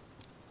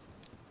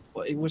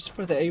 Well, it was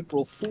for the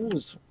April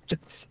Fool's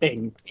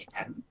thing,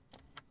 man.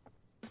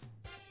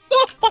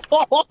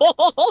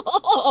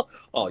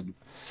 Oh, you...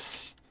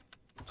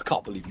 I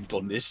can't believe you've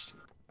done this.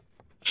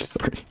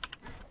 Sorry.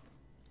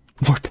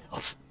 More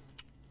pills.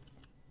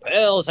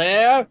 Pills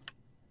here?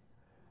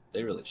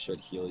 They really should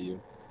heal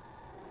you.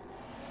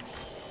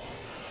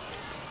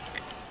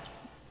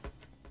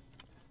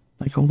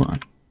 Like, hold on.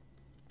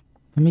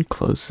 Let me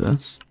close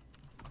this.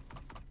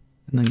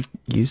 And then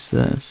use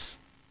this.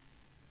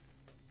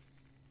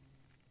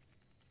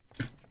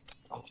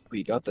 Oh,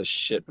 we got the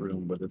shit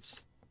room, but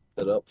it's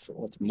set up for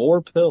what's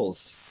more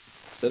pills.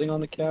 Sitting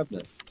on the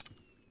cabinet.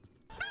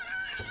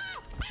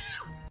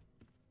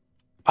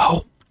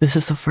 Oh, this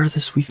is the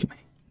furthest we've made.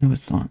 No,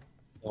 it's not.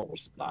 No,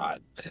 it's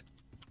not.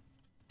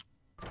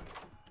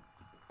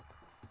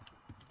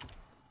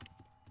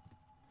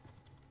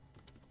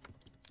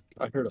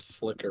 I heard a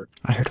flicker.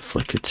 I heard a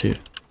flicker too.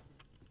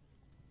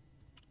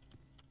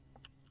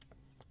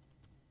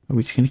 Are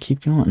we just gonna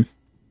keep going?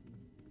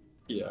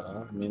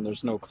 Yeah, I mean,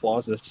 there's no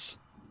closets.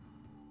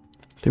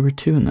 There were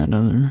 2 in that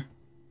other.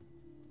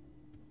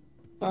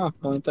 Ah,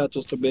 ain't that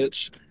just a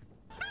bitch?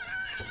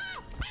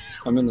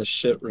 I'm in the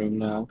shit room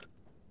now.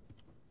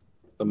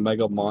 The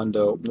Mega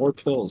Mondo. More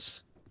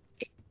pills.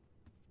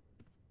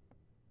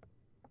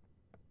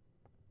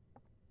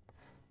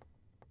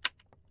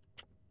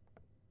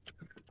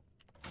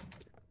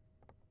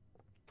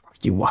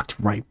 You walked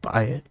right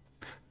by it.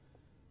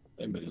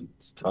 Hey man,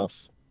 it's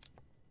tough.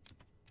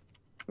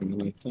 I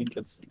mean, I think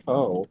it's.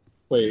 Oh,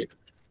 wait.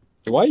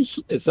 Do I?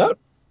 Is that?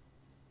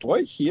 Do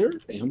I hear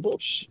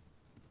ambush?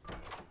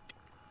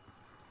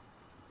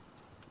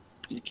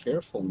 Be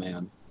careful,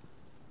 man.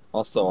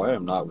 Also, I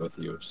am not with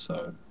you,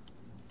 so.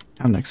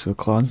 I'm next to a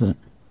closet.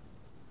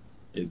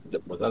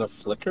 Was that a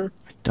flicker?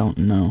 I don't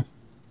know.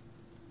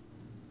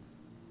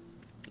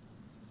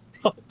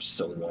 I'm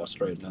so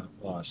lost right now.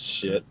 Oh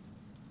shit.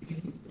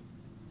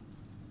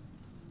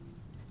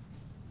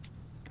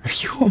 Are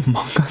you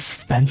Among Us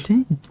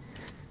venting?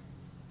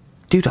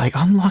 Dude, I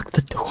unlocked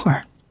the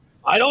door.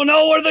 I don't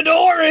know where the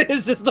door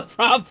is the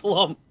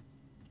problem.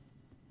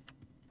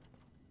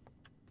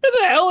 Where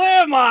the hell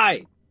am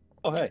I?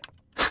 Oh, hey.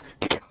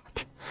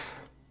 God.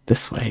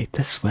 This way,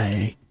 this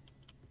way.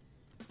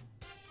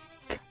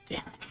 God damn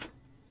it.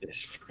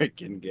 This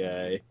freaking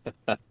guy.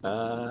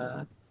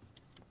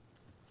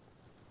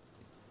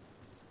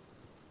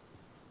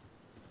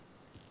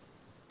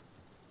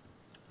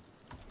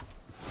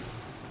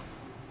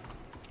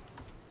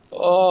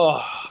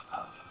 Oh.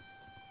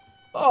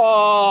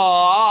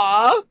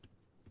 Oh.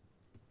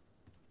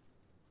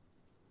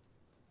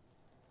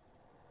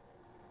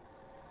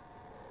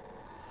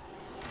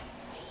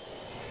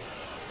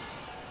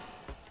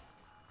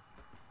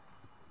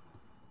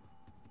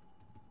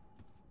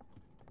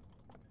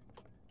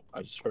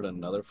 I just heard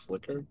another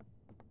flicker.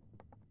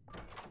 I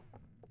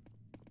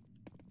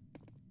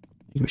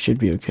think we should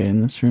be okay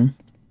in this room.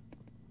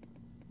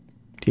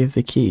 Do you have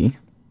the key?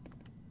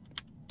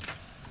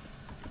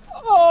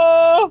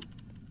 Oh!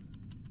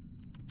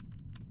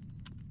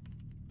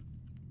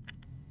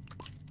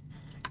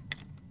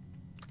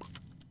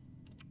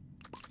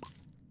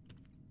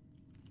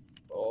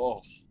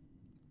 Oh.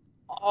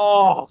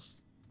 Oh.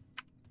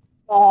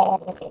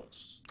 Oh.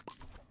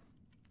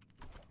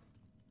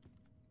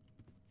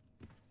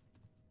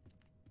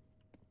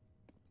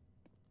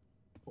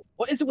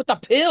 What is it with the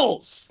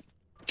pills?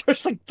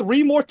 There's like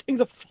 3 more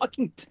things of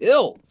fucking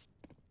pills.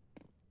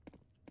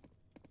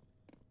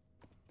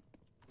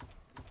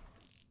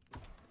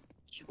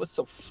 What's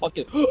so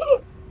fucking...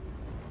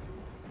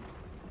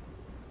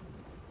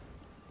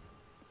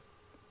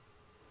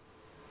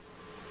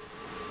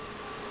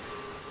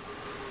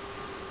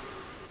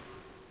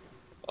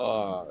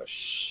 Oh,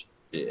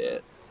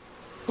 shit.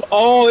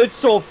 Oh, it's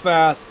so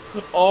fast.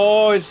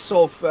 Oh, it's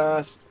so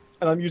fast.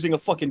 And I'm using a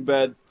fucking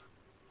bed.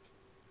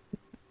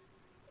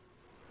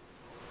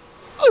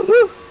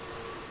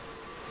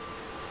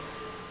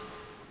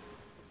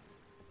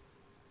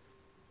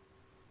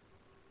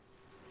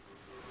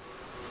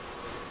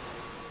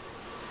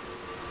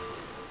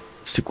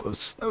 It's too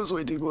close. That was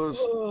way too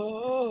close.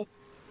 You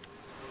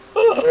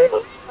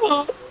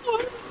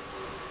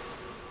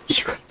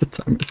had to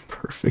time it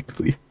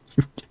perfectly.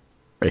 You did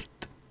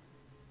right.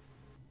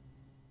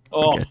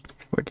 Oh. We're good.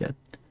 We're good.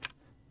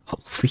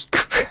 Holy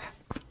crap.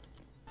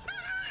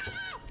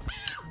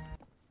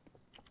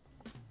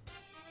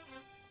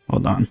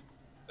 Hold on.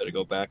 Better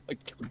go back.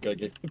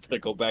 Better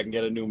go back and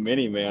get a new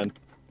mini, man.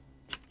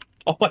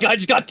 Oh my god, I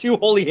just got 2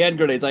 holy hand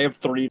grenades. I have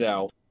 3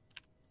 now.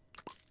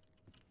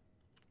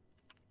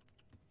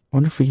 I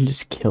wonder if we can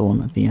just kill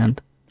him at the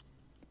end.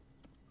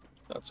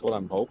 That's what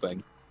I'm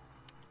hoping.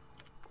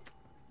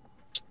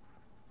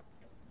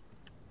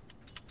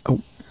 Oh.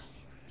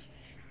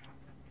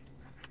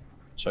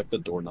 Check the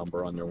door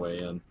number on your way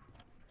in.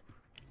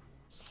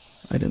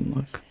 I didn't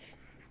look.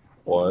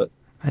 What?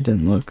 I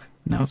didn't look.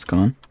 Now it's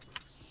gone.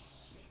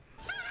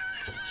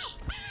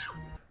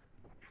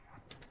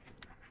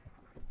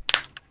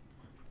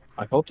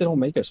 I hope they don't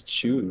make us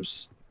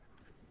choose.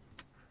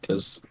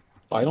 Because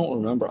I don't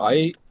remember.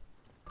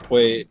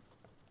 Wait.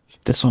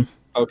 This one.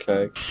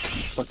 Okay.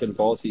 Fucking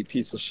ballsy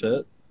piece of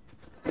shit.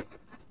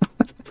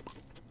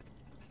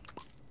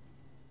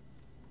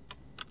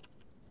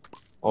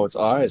 Oh, it's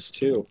eyes,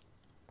 too.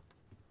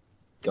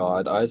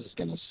 God, eyes is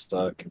gonna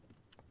stuck.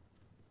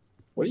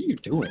 What are you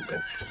doing,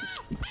 Goldy?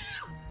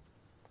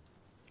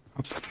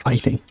 I'm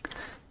fighting.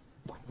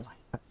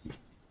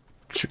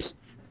 Jeez.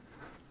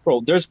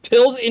 Bro, there's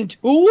pills in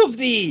 2 of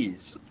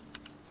these!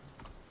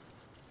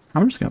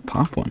 I'm just gonna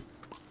pop one.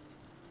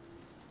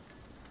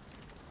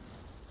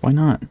 Why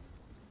not?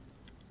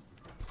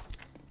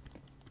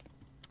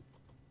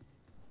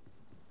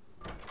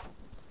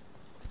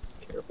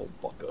 Oh,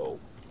 bucko.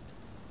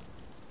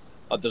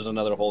 Oh, there's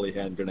another holy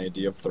hand grenade. Do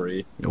you have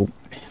 3? Nope.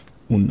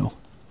 Oh no.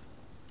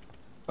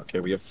 Okay,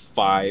 we have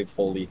 5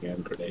 holy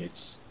hand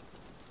grenades.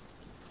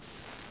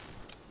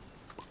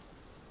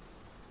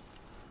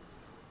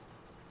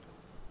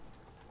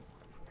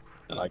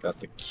 And I got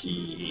the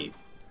key.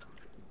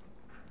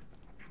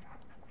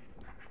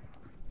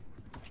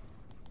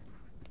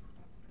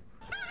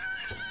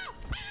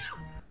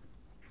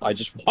 I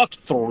just walked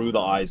through the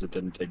eyes. It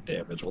didn't take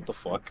damage. What the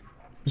fuck?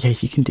 Yeah,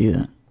 you can do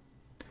that.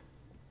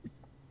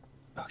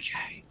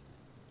 Okay.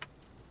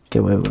 Okay,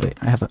 wait.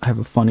 I have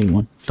a funny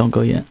one. Don't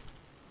go yet.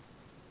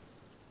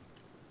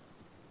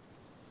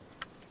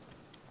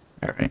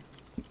 All right,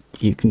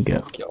 you can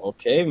go.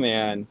 Okay,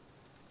 man.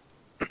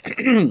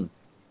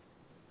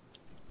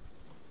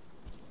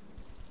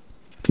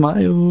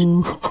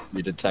 Smile.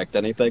 You detect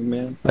anything,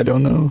 man? I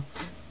don't know.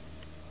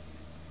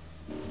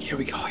 Here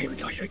we go.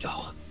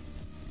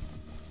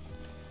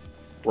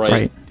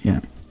 Right. Yeah.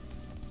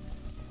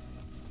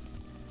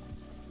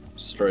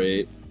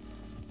 Straight.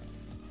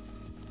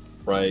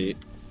 Right.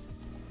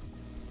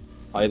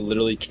 I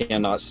literally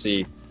cannot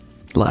see.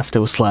 Left. It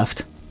was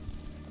left.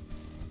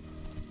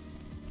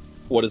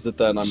 What is it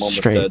then? I'm almost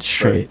Straight. dead.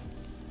 Straight.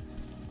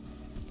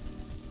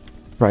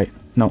 Right.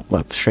 No,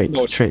 left. Straight.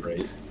 No,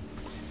 straight.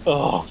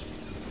 Oh.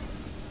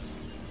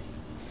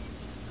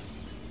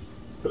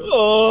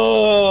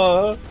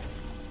 Oh.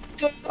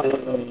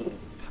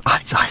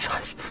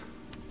 Eyes.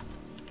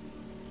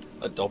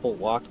 A double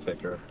lock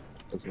picker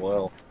as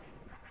well.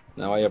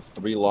 Now I have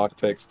 3 lock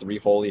picks, 3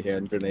 holy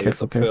hand grenades,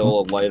 Careful, a pill, careful.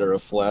 a lighter, a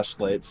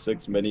flashlight,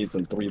 6 minis,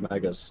 and 3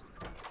 megas.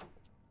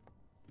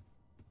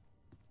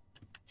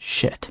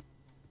 Shit.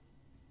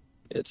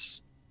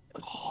 It's...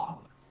 Oh.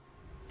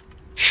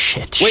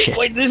 Shit.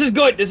 Wait, this is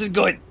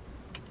good!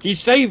 He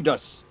saved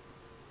us!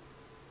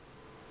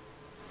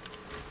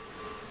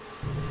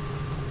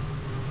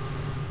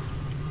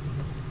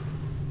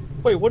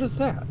 Wait, what is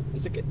that?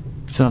 Is it...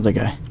 It's another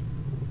guy.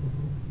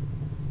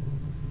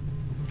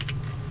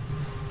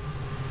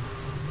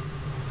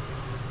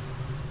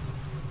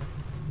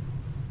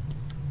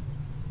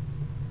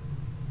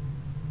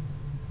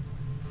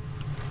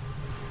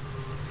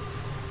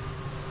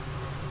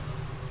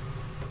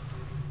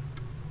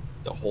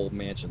 The whole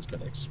mansion's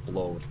gonna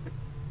explode.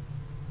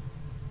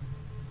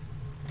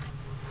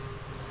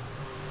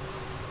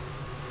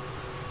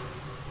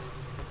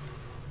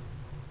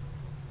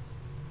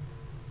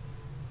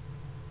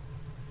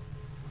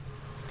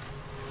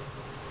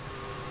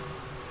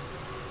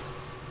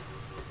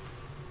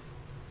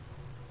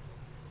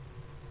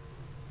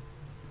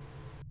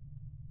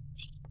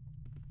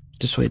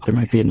 Just wait, there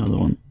might be another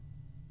one.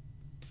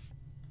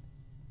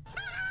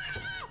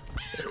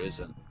 There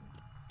isn't.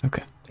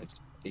 Okay. It's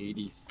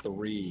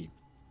 83.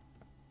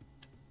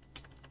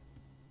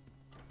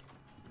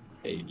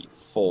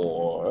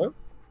 84.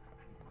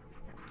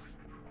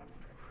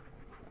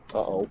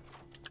 Uh-oh.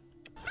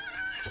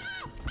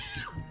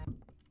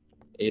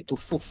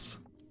 85.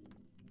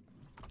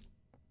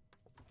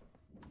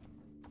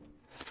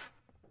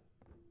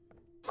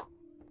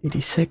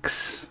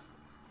 86.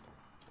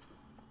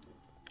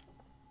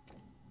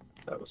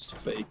 That was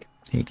fake.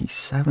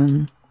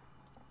 87.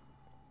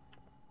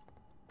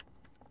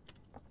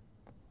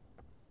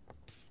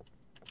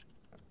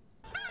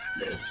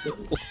 No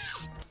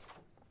pills.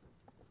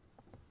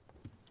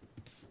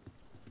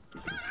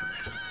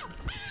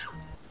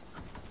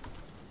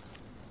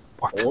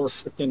 More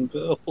freaking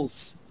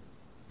pills.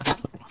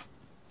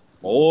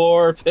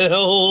 More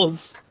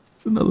pills.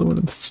 It's another one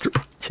in the street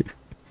too.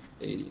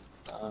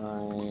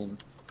 89.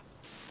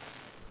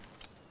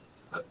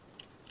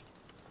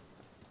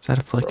 Is that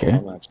a flicker?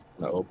 Bro, I'm actually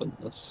gonna open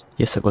this.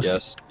 Yes, it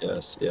was.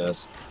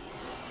 Yes.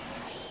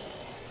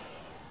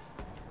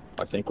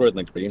 I think we're in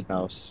the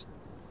greenhouse.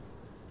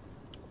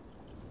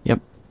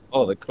 Yep.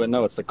 Oh,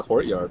 no, it's the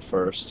courtyard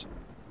first.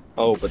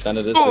 Oh, but then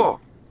it is.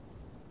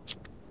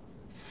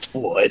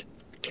 What?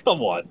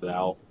 Come on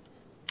now.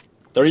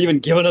 They're even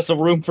giving us a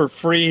room for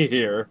free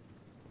here.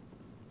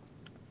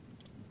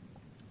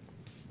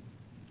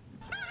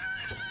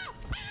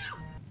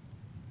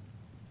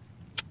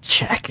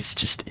 Jack is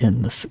just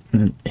in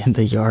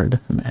the yard.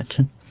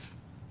 Imagine.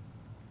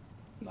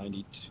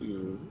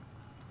 92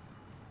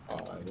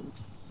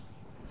 eyes.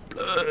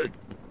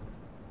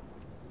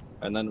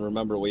 And then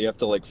remember, we have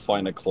to like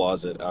find a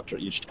closet after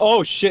each.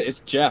 Oh shit! It's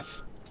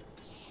Jeff.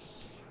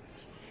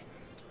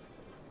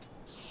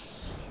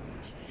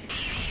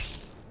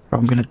 Bro,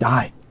 I'm gonna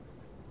die.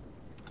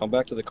 Come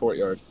back to the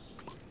courtyard.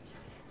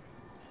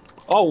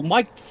 Oh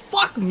my!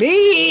 Fuck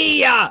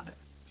me!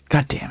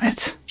 God damn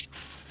it.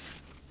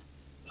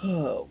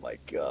 Oh my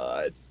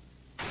god.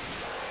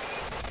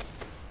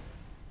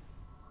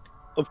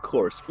 Of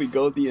course, we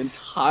go the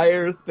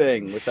entire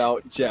thing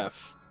without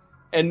Jeff.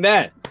 And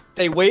then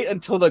they wait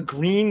until the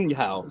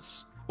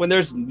greenhouse when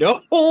there's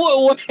no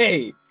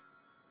way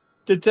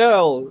to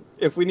tell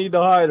if we need to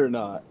hide or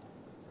not.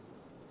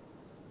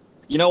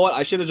 You know what?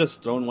 I should have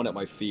just thrown one at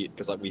my feet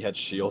because we had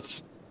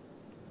shields.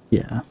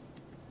 Yeah.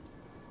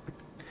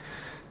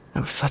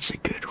 That was such a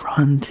good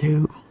run,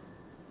 too.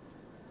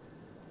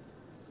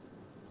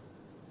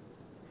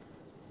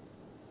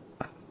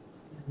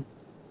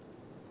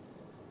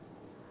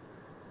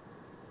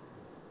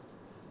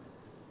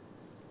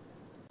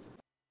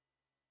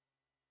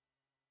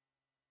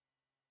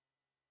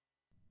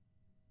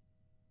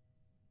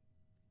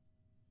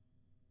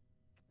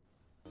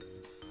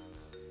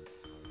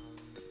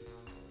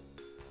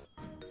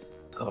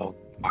 Oh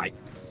my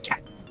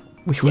god.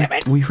 We were Damn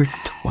it. we were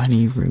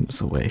 20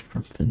 rooms away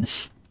from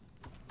finish.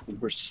 We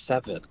were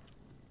 7.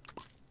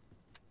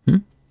 Hmm?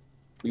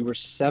 We were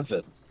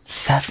 7.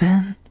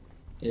 7?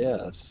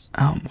 Yes.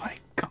 Oh my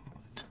god.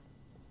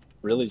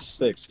 Really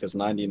 6, because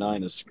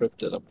 99 is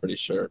scripted, I'm pretty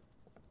sure.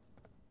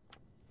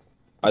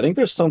 I think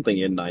there's something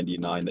in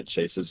 99 that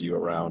chases you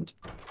around.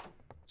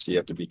 So you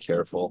have to be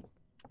careful.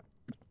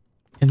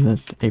 In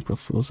the April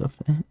Fool's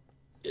update.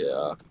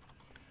 Yeah.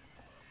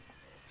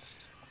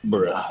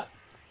 Bruh.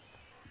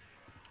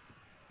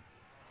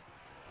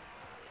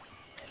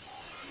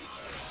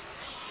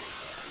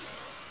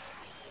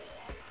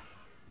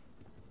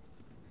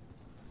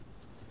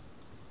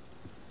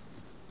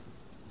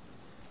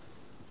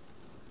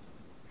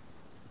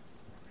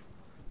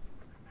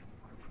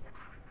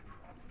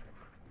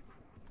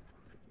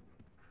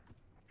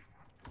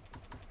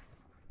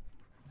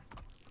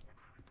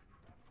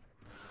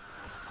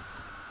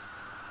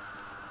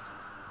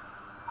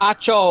 I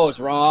chose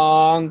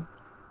wrong.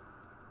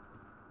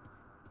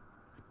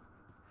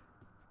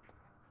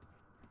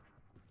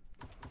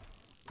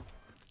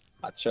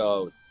 I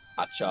chose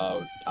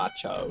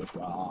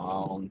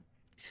wrong.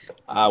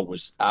 I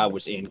was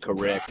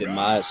incorrect in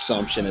my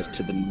assumption as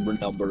to the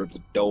number of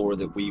the door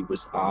that we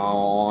was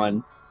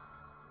on.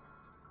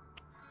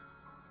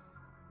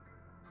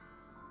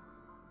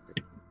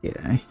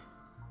 Yeah.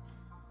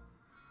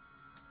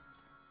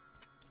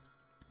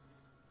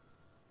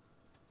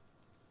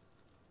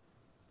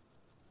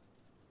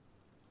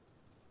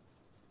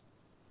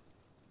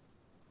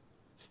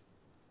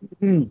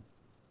 Hmm.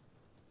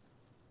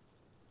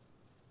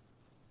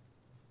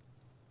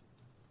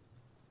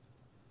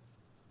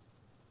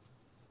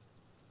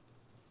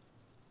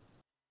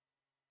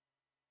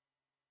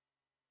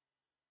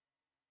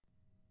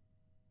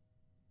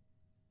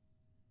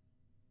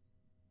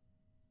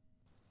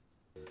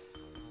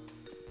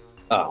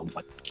 Oh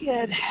my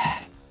god.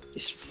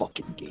 This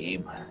fucking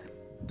game.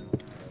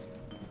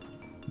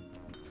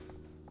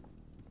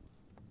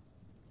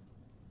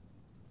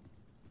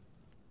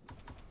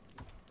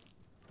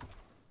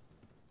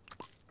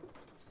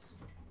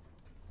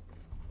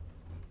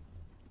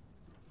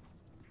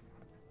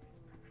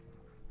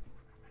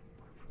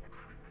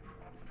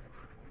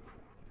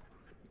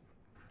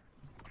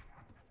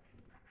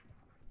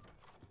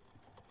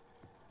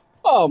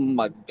 Oh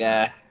my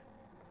god.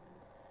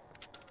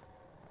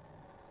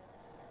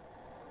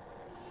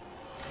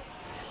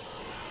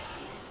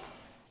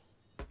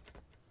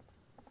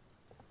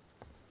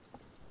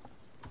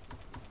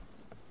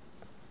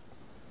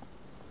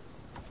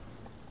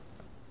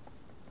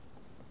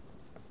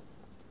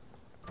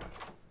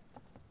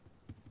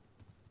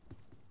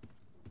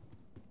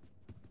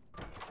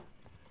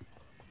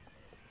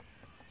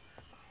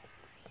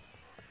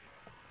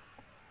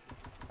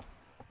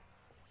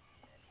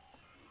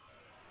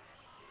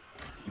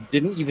 You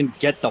didn't even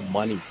get the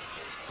money.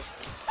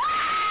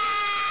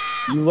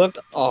 You left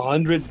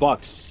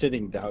 $100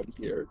 sitting down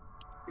here.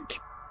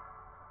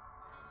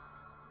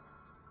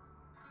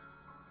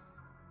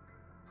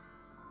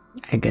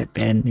 I got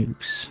bad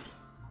news.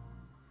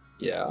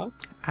 Yeah.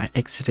 I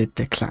exited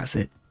the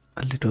closet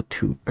a little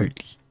too early.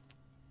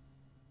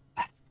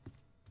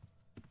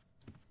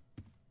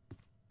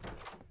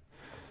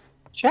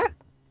 Chat.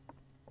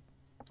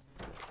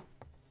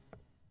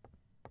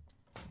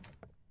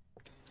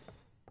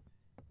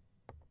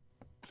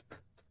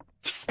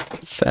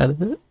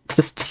 Said it.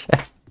 Just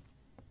check.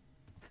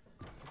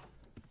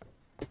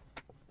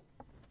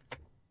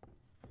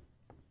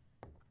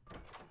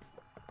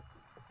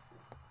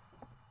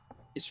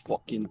 It's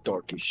fucking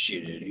dark as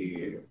shit in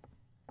here.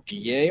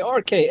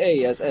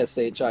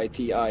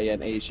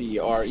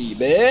 DARKASSHITINAGRE,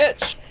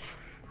 bitch.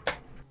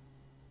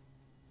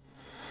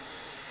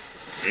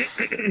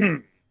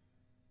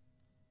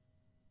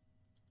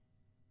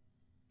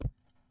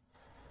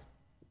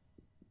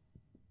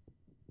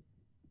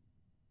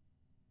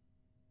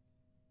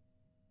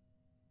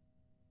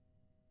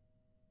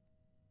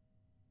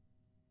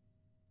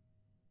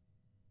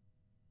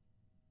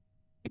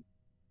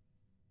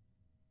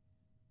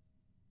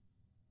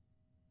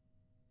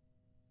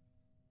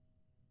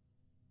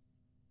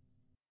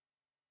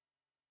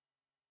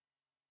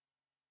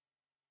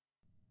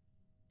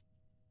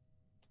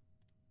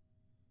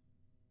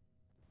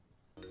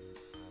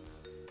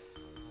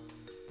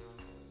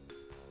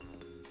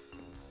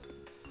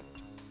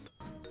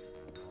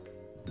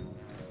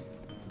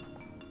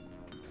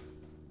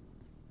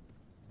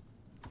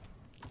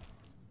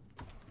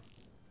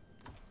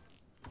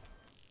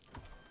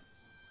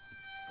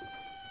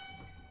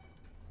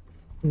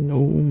 No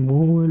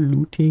more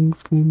looting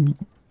for me.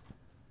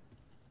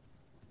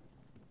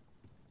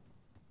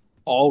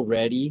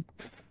 Already?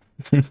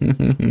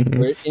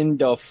 We're in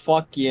the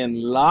fucking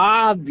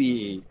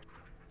lobby.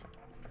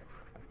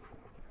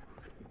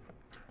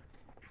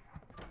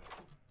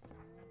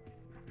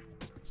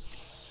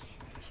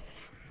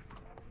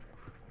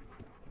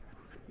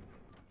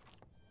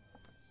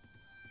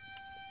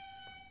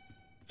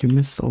 You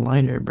missed the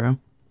lighter, bro.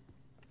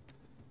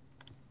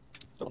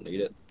 Don't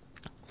need it.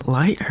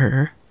 Light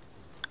her?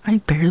 I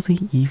barely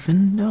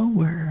even know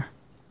her.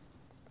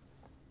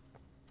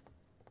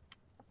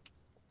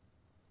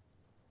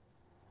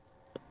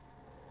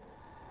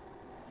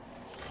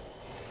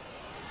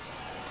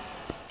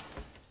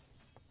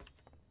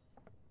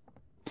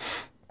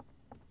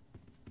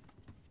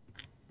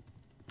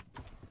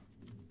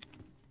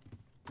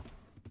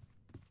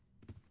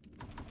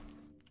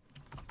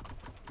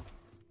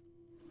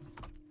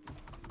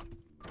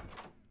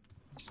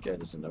 This guy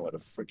doesn't know how to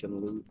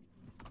freaking loot.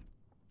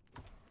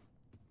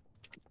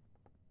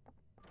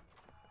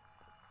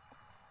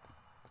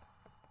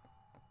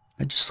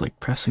 I just like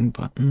pressing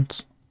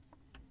buttons.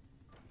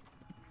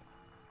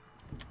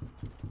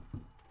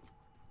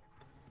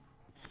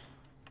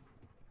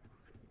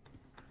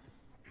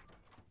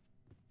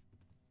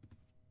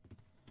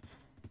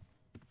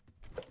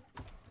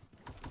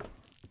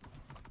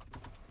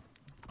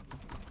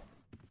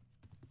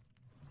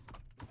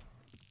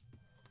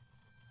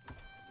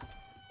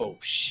 Oh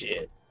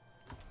shit.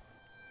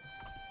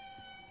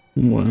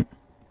 What?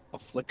 A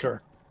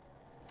flicker.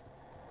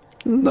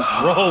 No.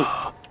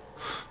 Bro!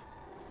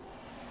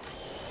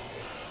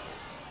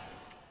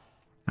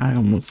 I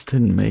almost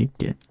didn't make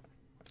it.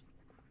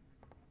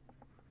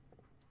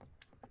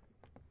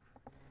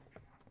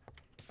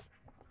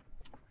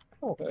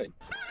 Oh, hey.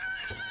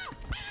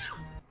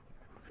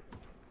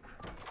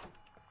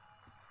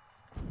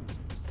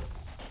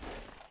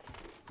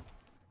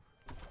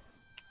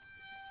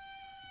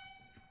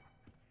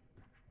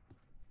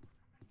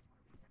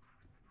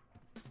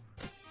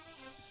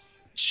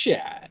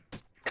 Chad,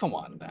 come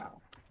on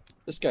now.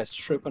 This guy's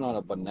tripping on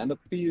a banana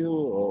peel.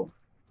 Or...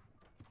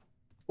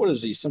 What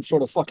is he, some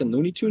sort of fucking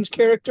Looney Tunes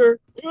character?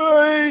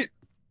 Hey!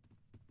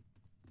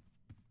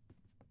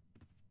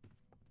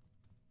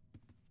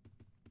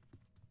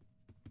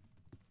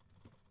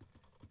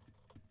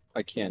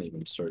 I can't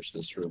even search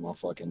this room. I'll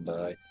fucking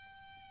die.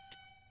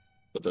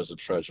 But there's a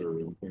treasure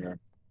room here.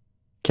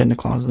 Get in the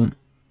closet.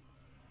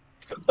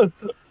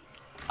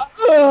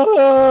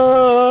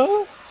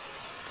 Oh,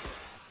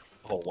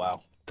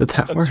 wow. Did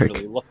that That's work?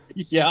 really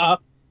yeah.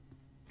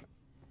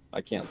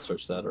 I can't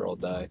search that or I'll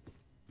die.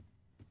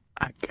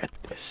 I got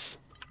this.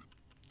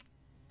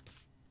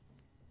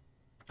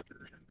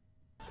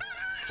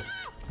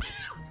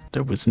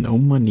 There was no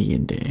money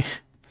in there.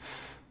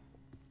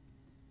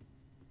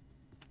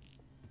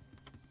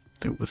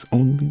 There was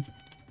only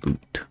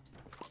loot.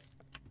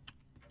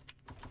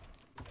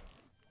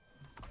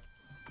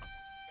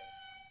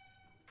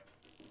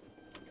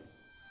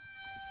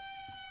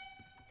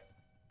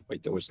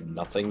 Wait, there was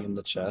nothing in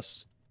the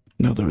chest?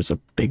 No, there was a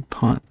big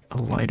pot, a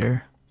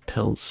lighter,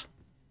 pills.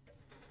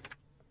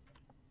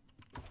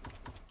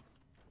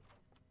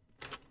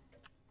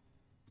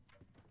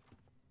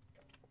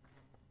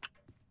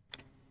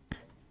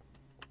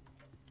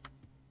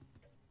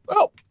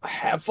 Well,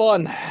 have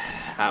fun.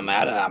 I'm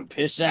out of. I'm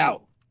pissed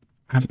out.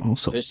 I'm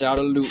also Piss out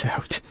of loot. pissed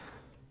out.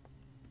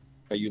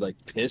 Are you like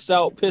piss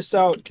out?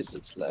 Because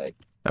it's like.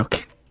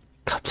 Okay.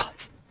 God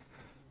bless.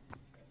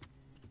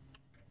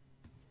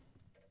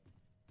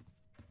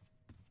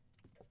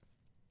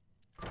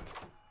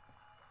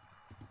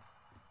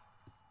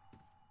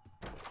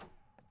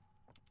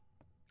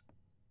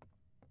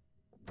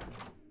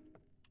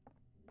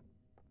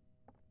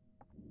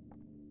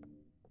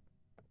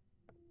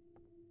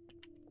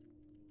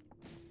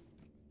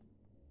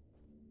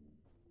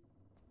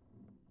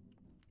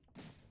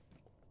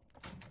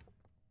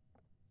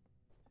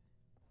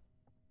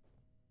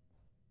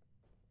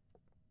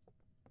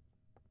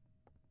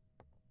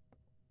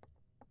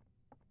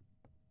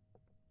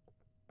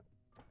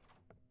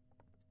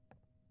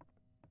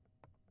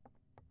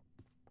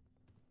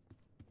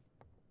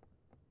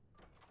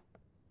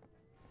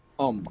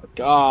 Oh my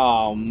god.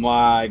 Oh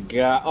my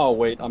god. Oh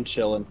wait, I'm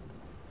chilling.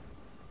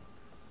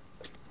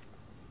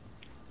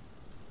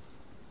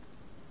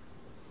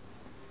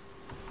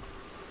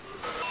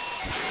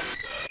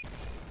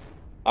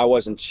 I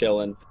wasn't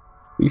chilling.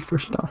 We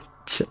first not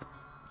chill.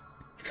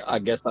 I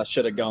guess I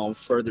should have gone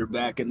further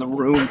back in the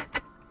room.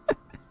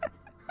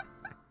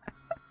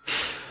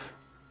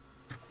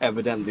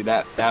 Evidently,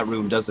 that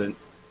room doesn't.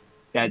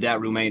 That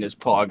room ain't as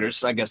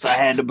progress. I guess I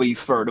had to be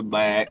further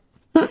back.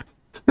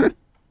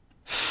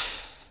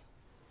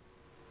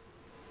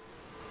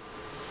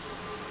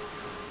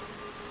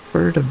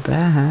 Further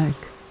back?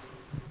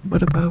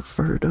 What about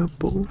further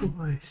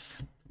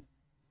boys?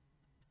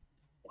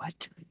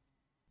 What?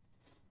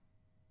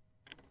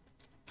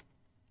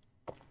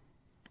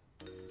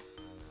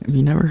 Have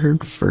you never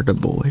heard Further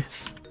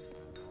Boys?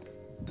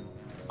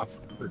 I've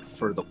heard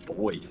for the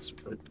boys,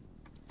 but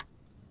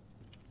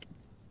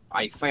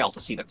I fail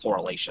to see the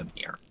correlation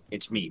here.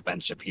 It's me, Ben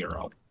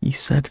Shapiro. You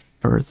said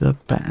further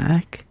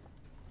back?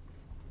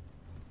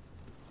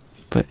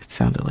 But it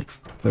sounded like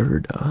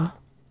further.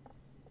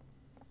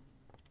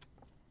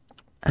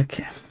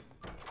 Okay.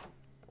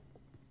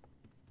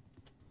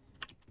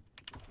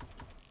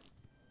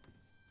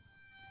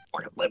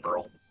 Or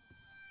liberal.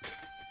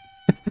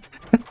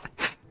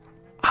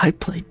 I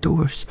play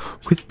doors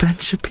with Ben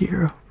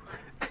Shapiro.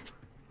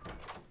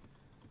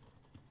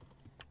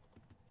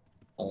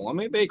 Oh, let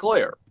me be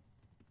clear.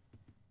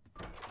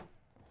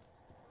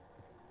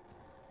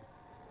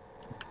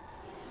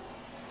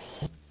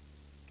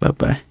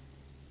 Bye-bye.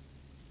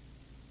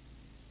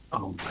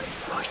 Oh my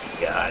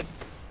fucking god.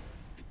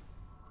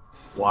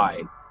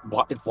 Why?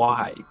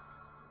 Why?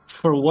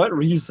 For what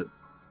reason?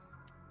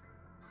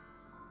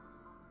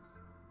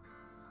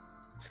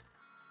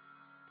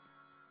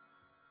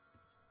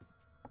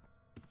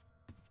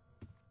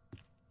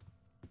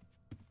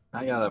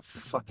 I gotta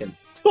fucking...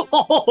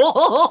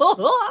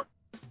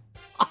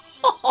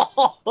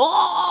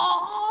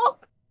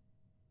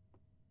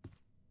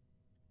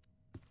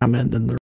 I'm ending the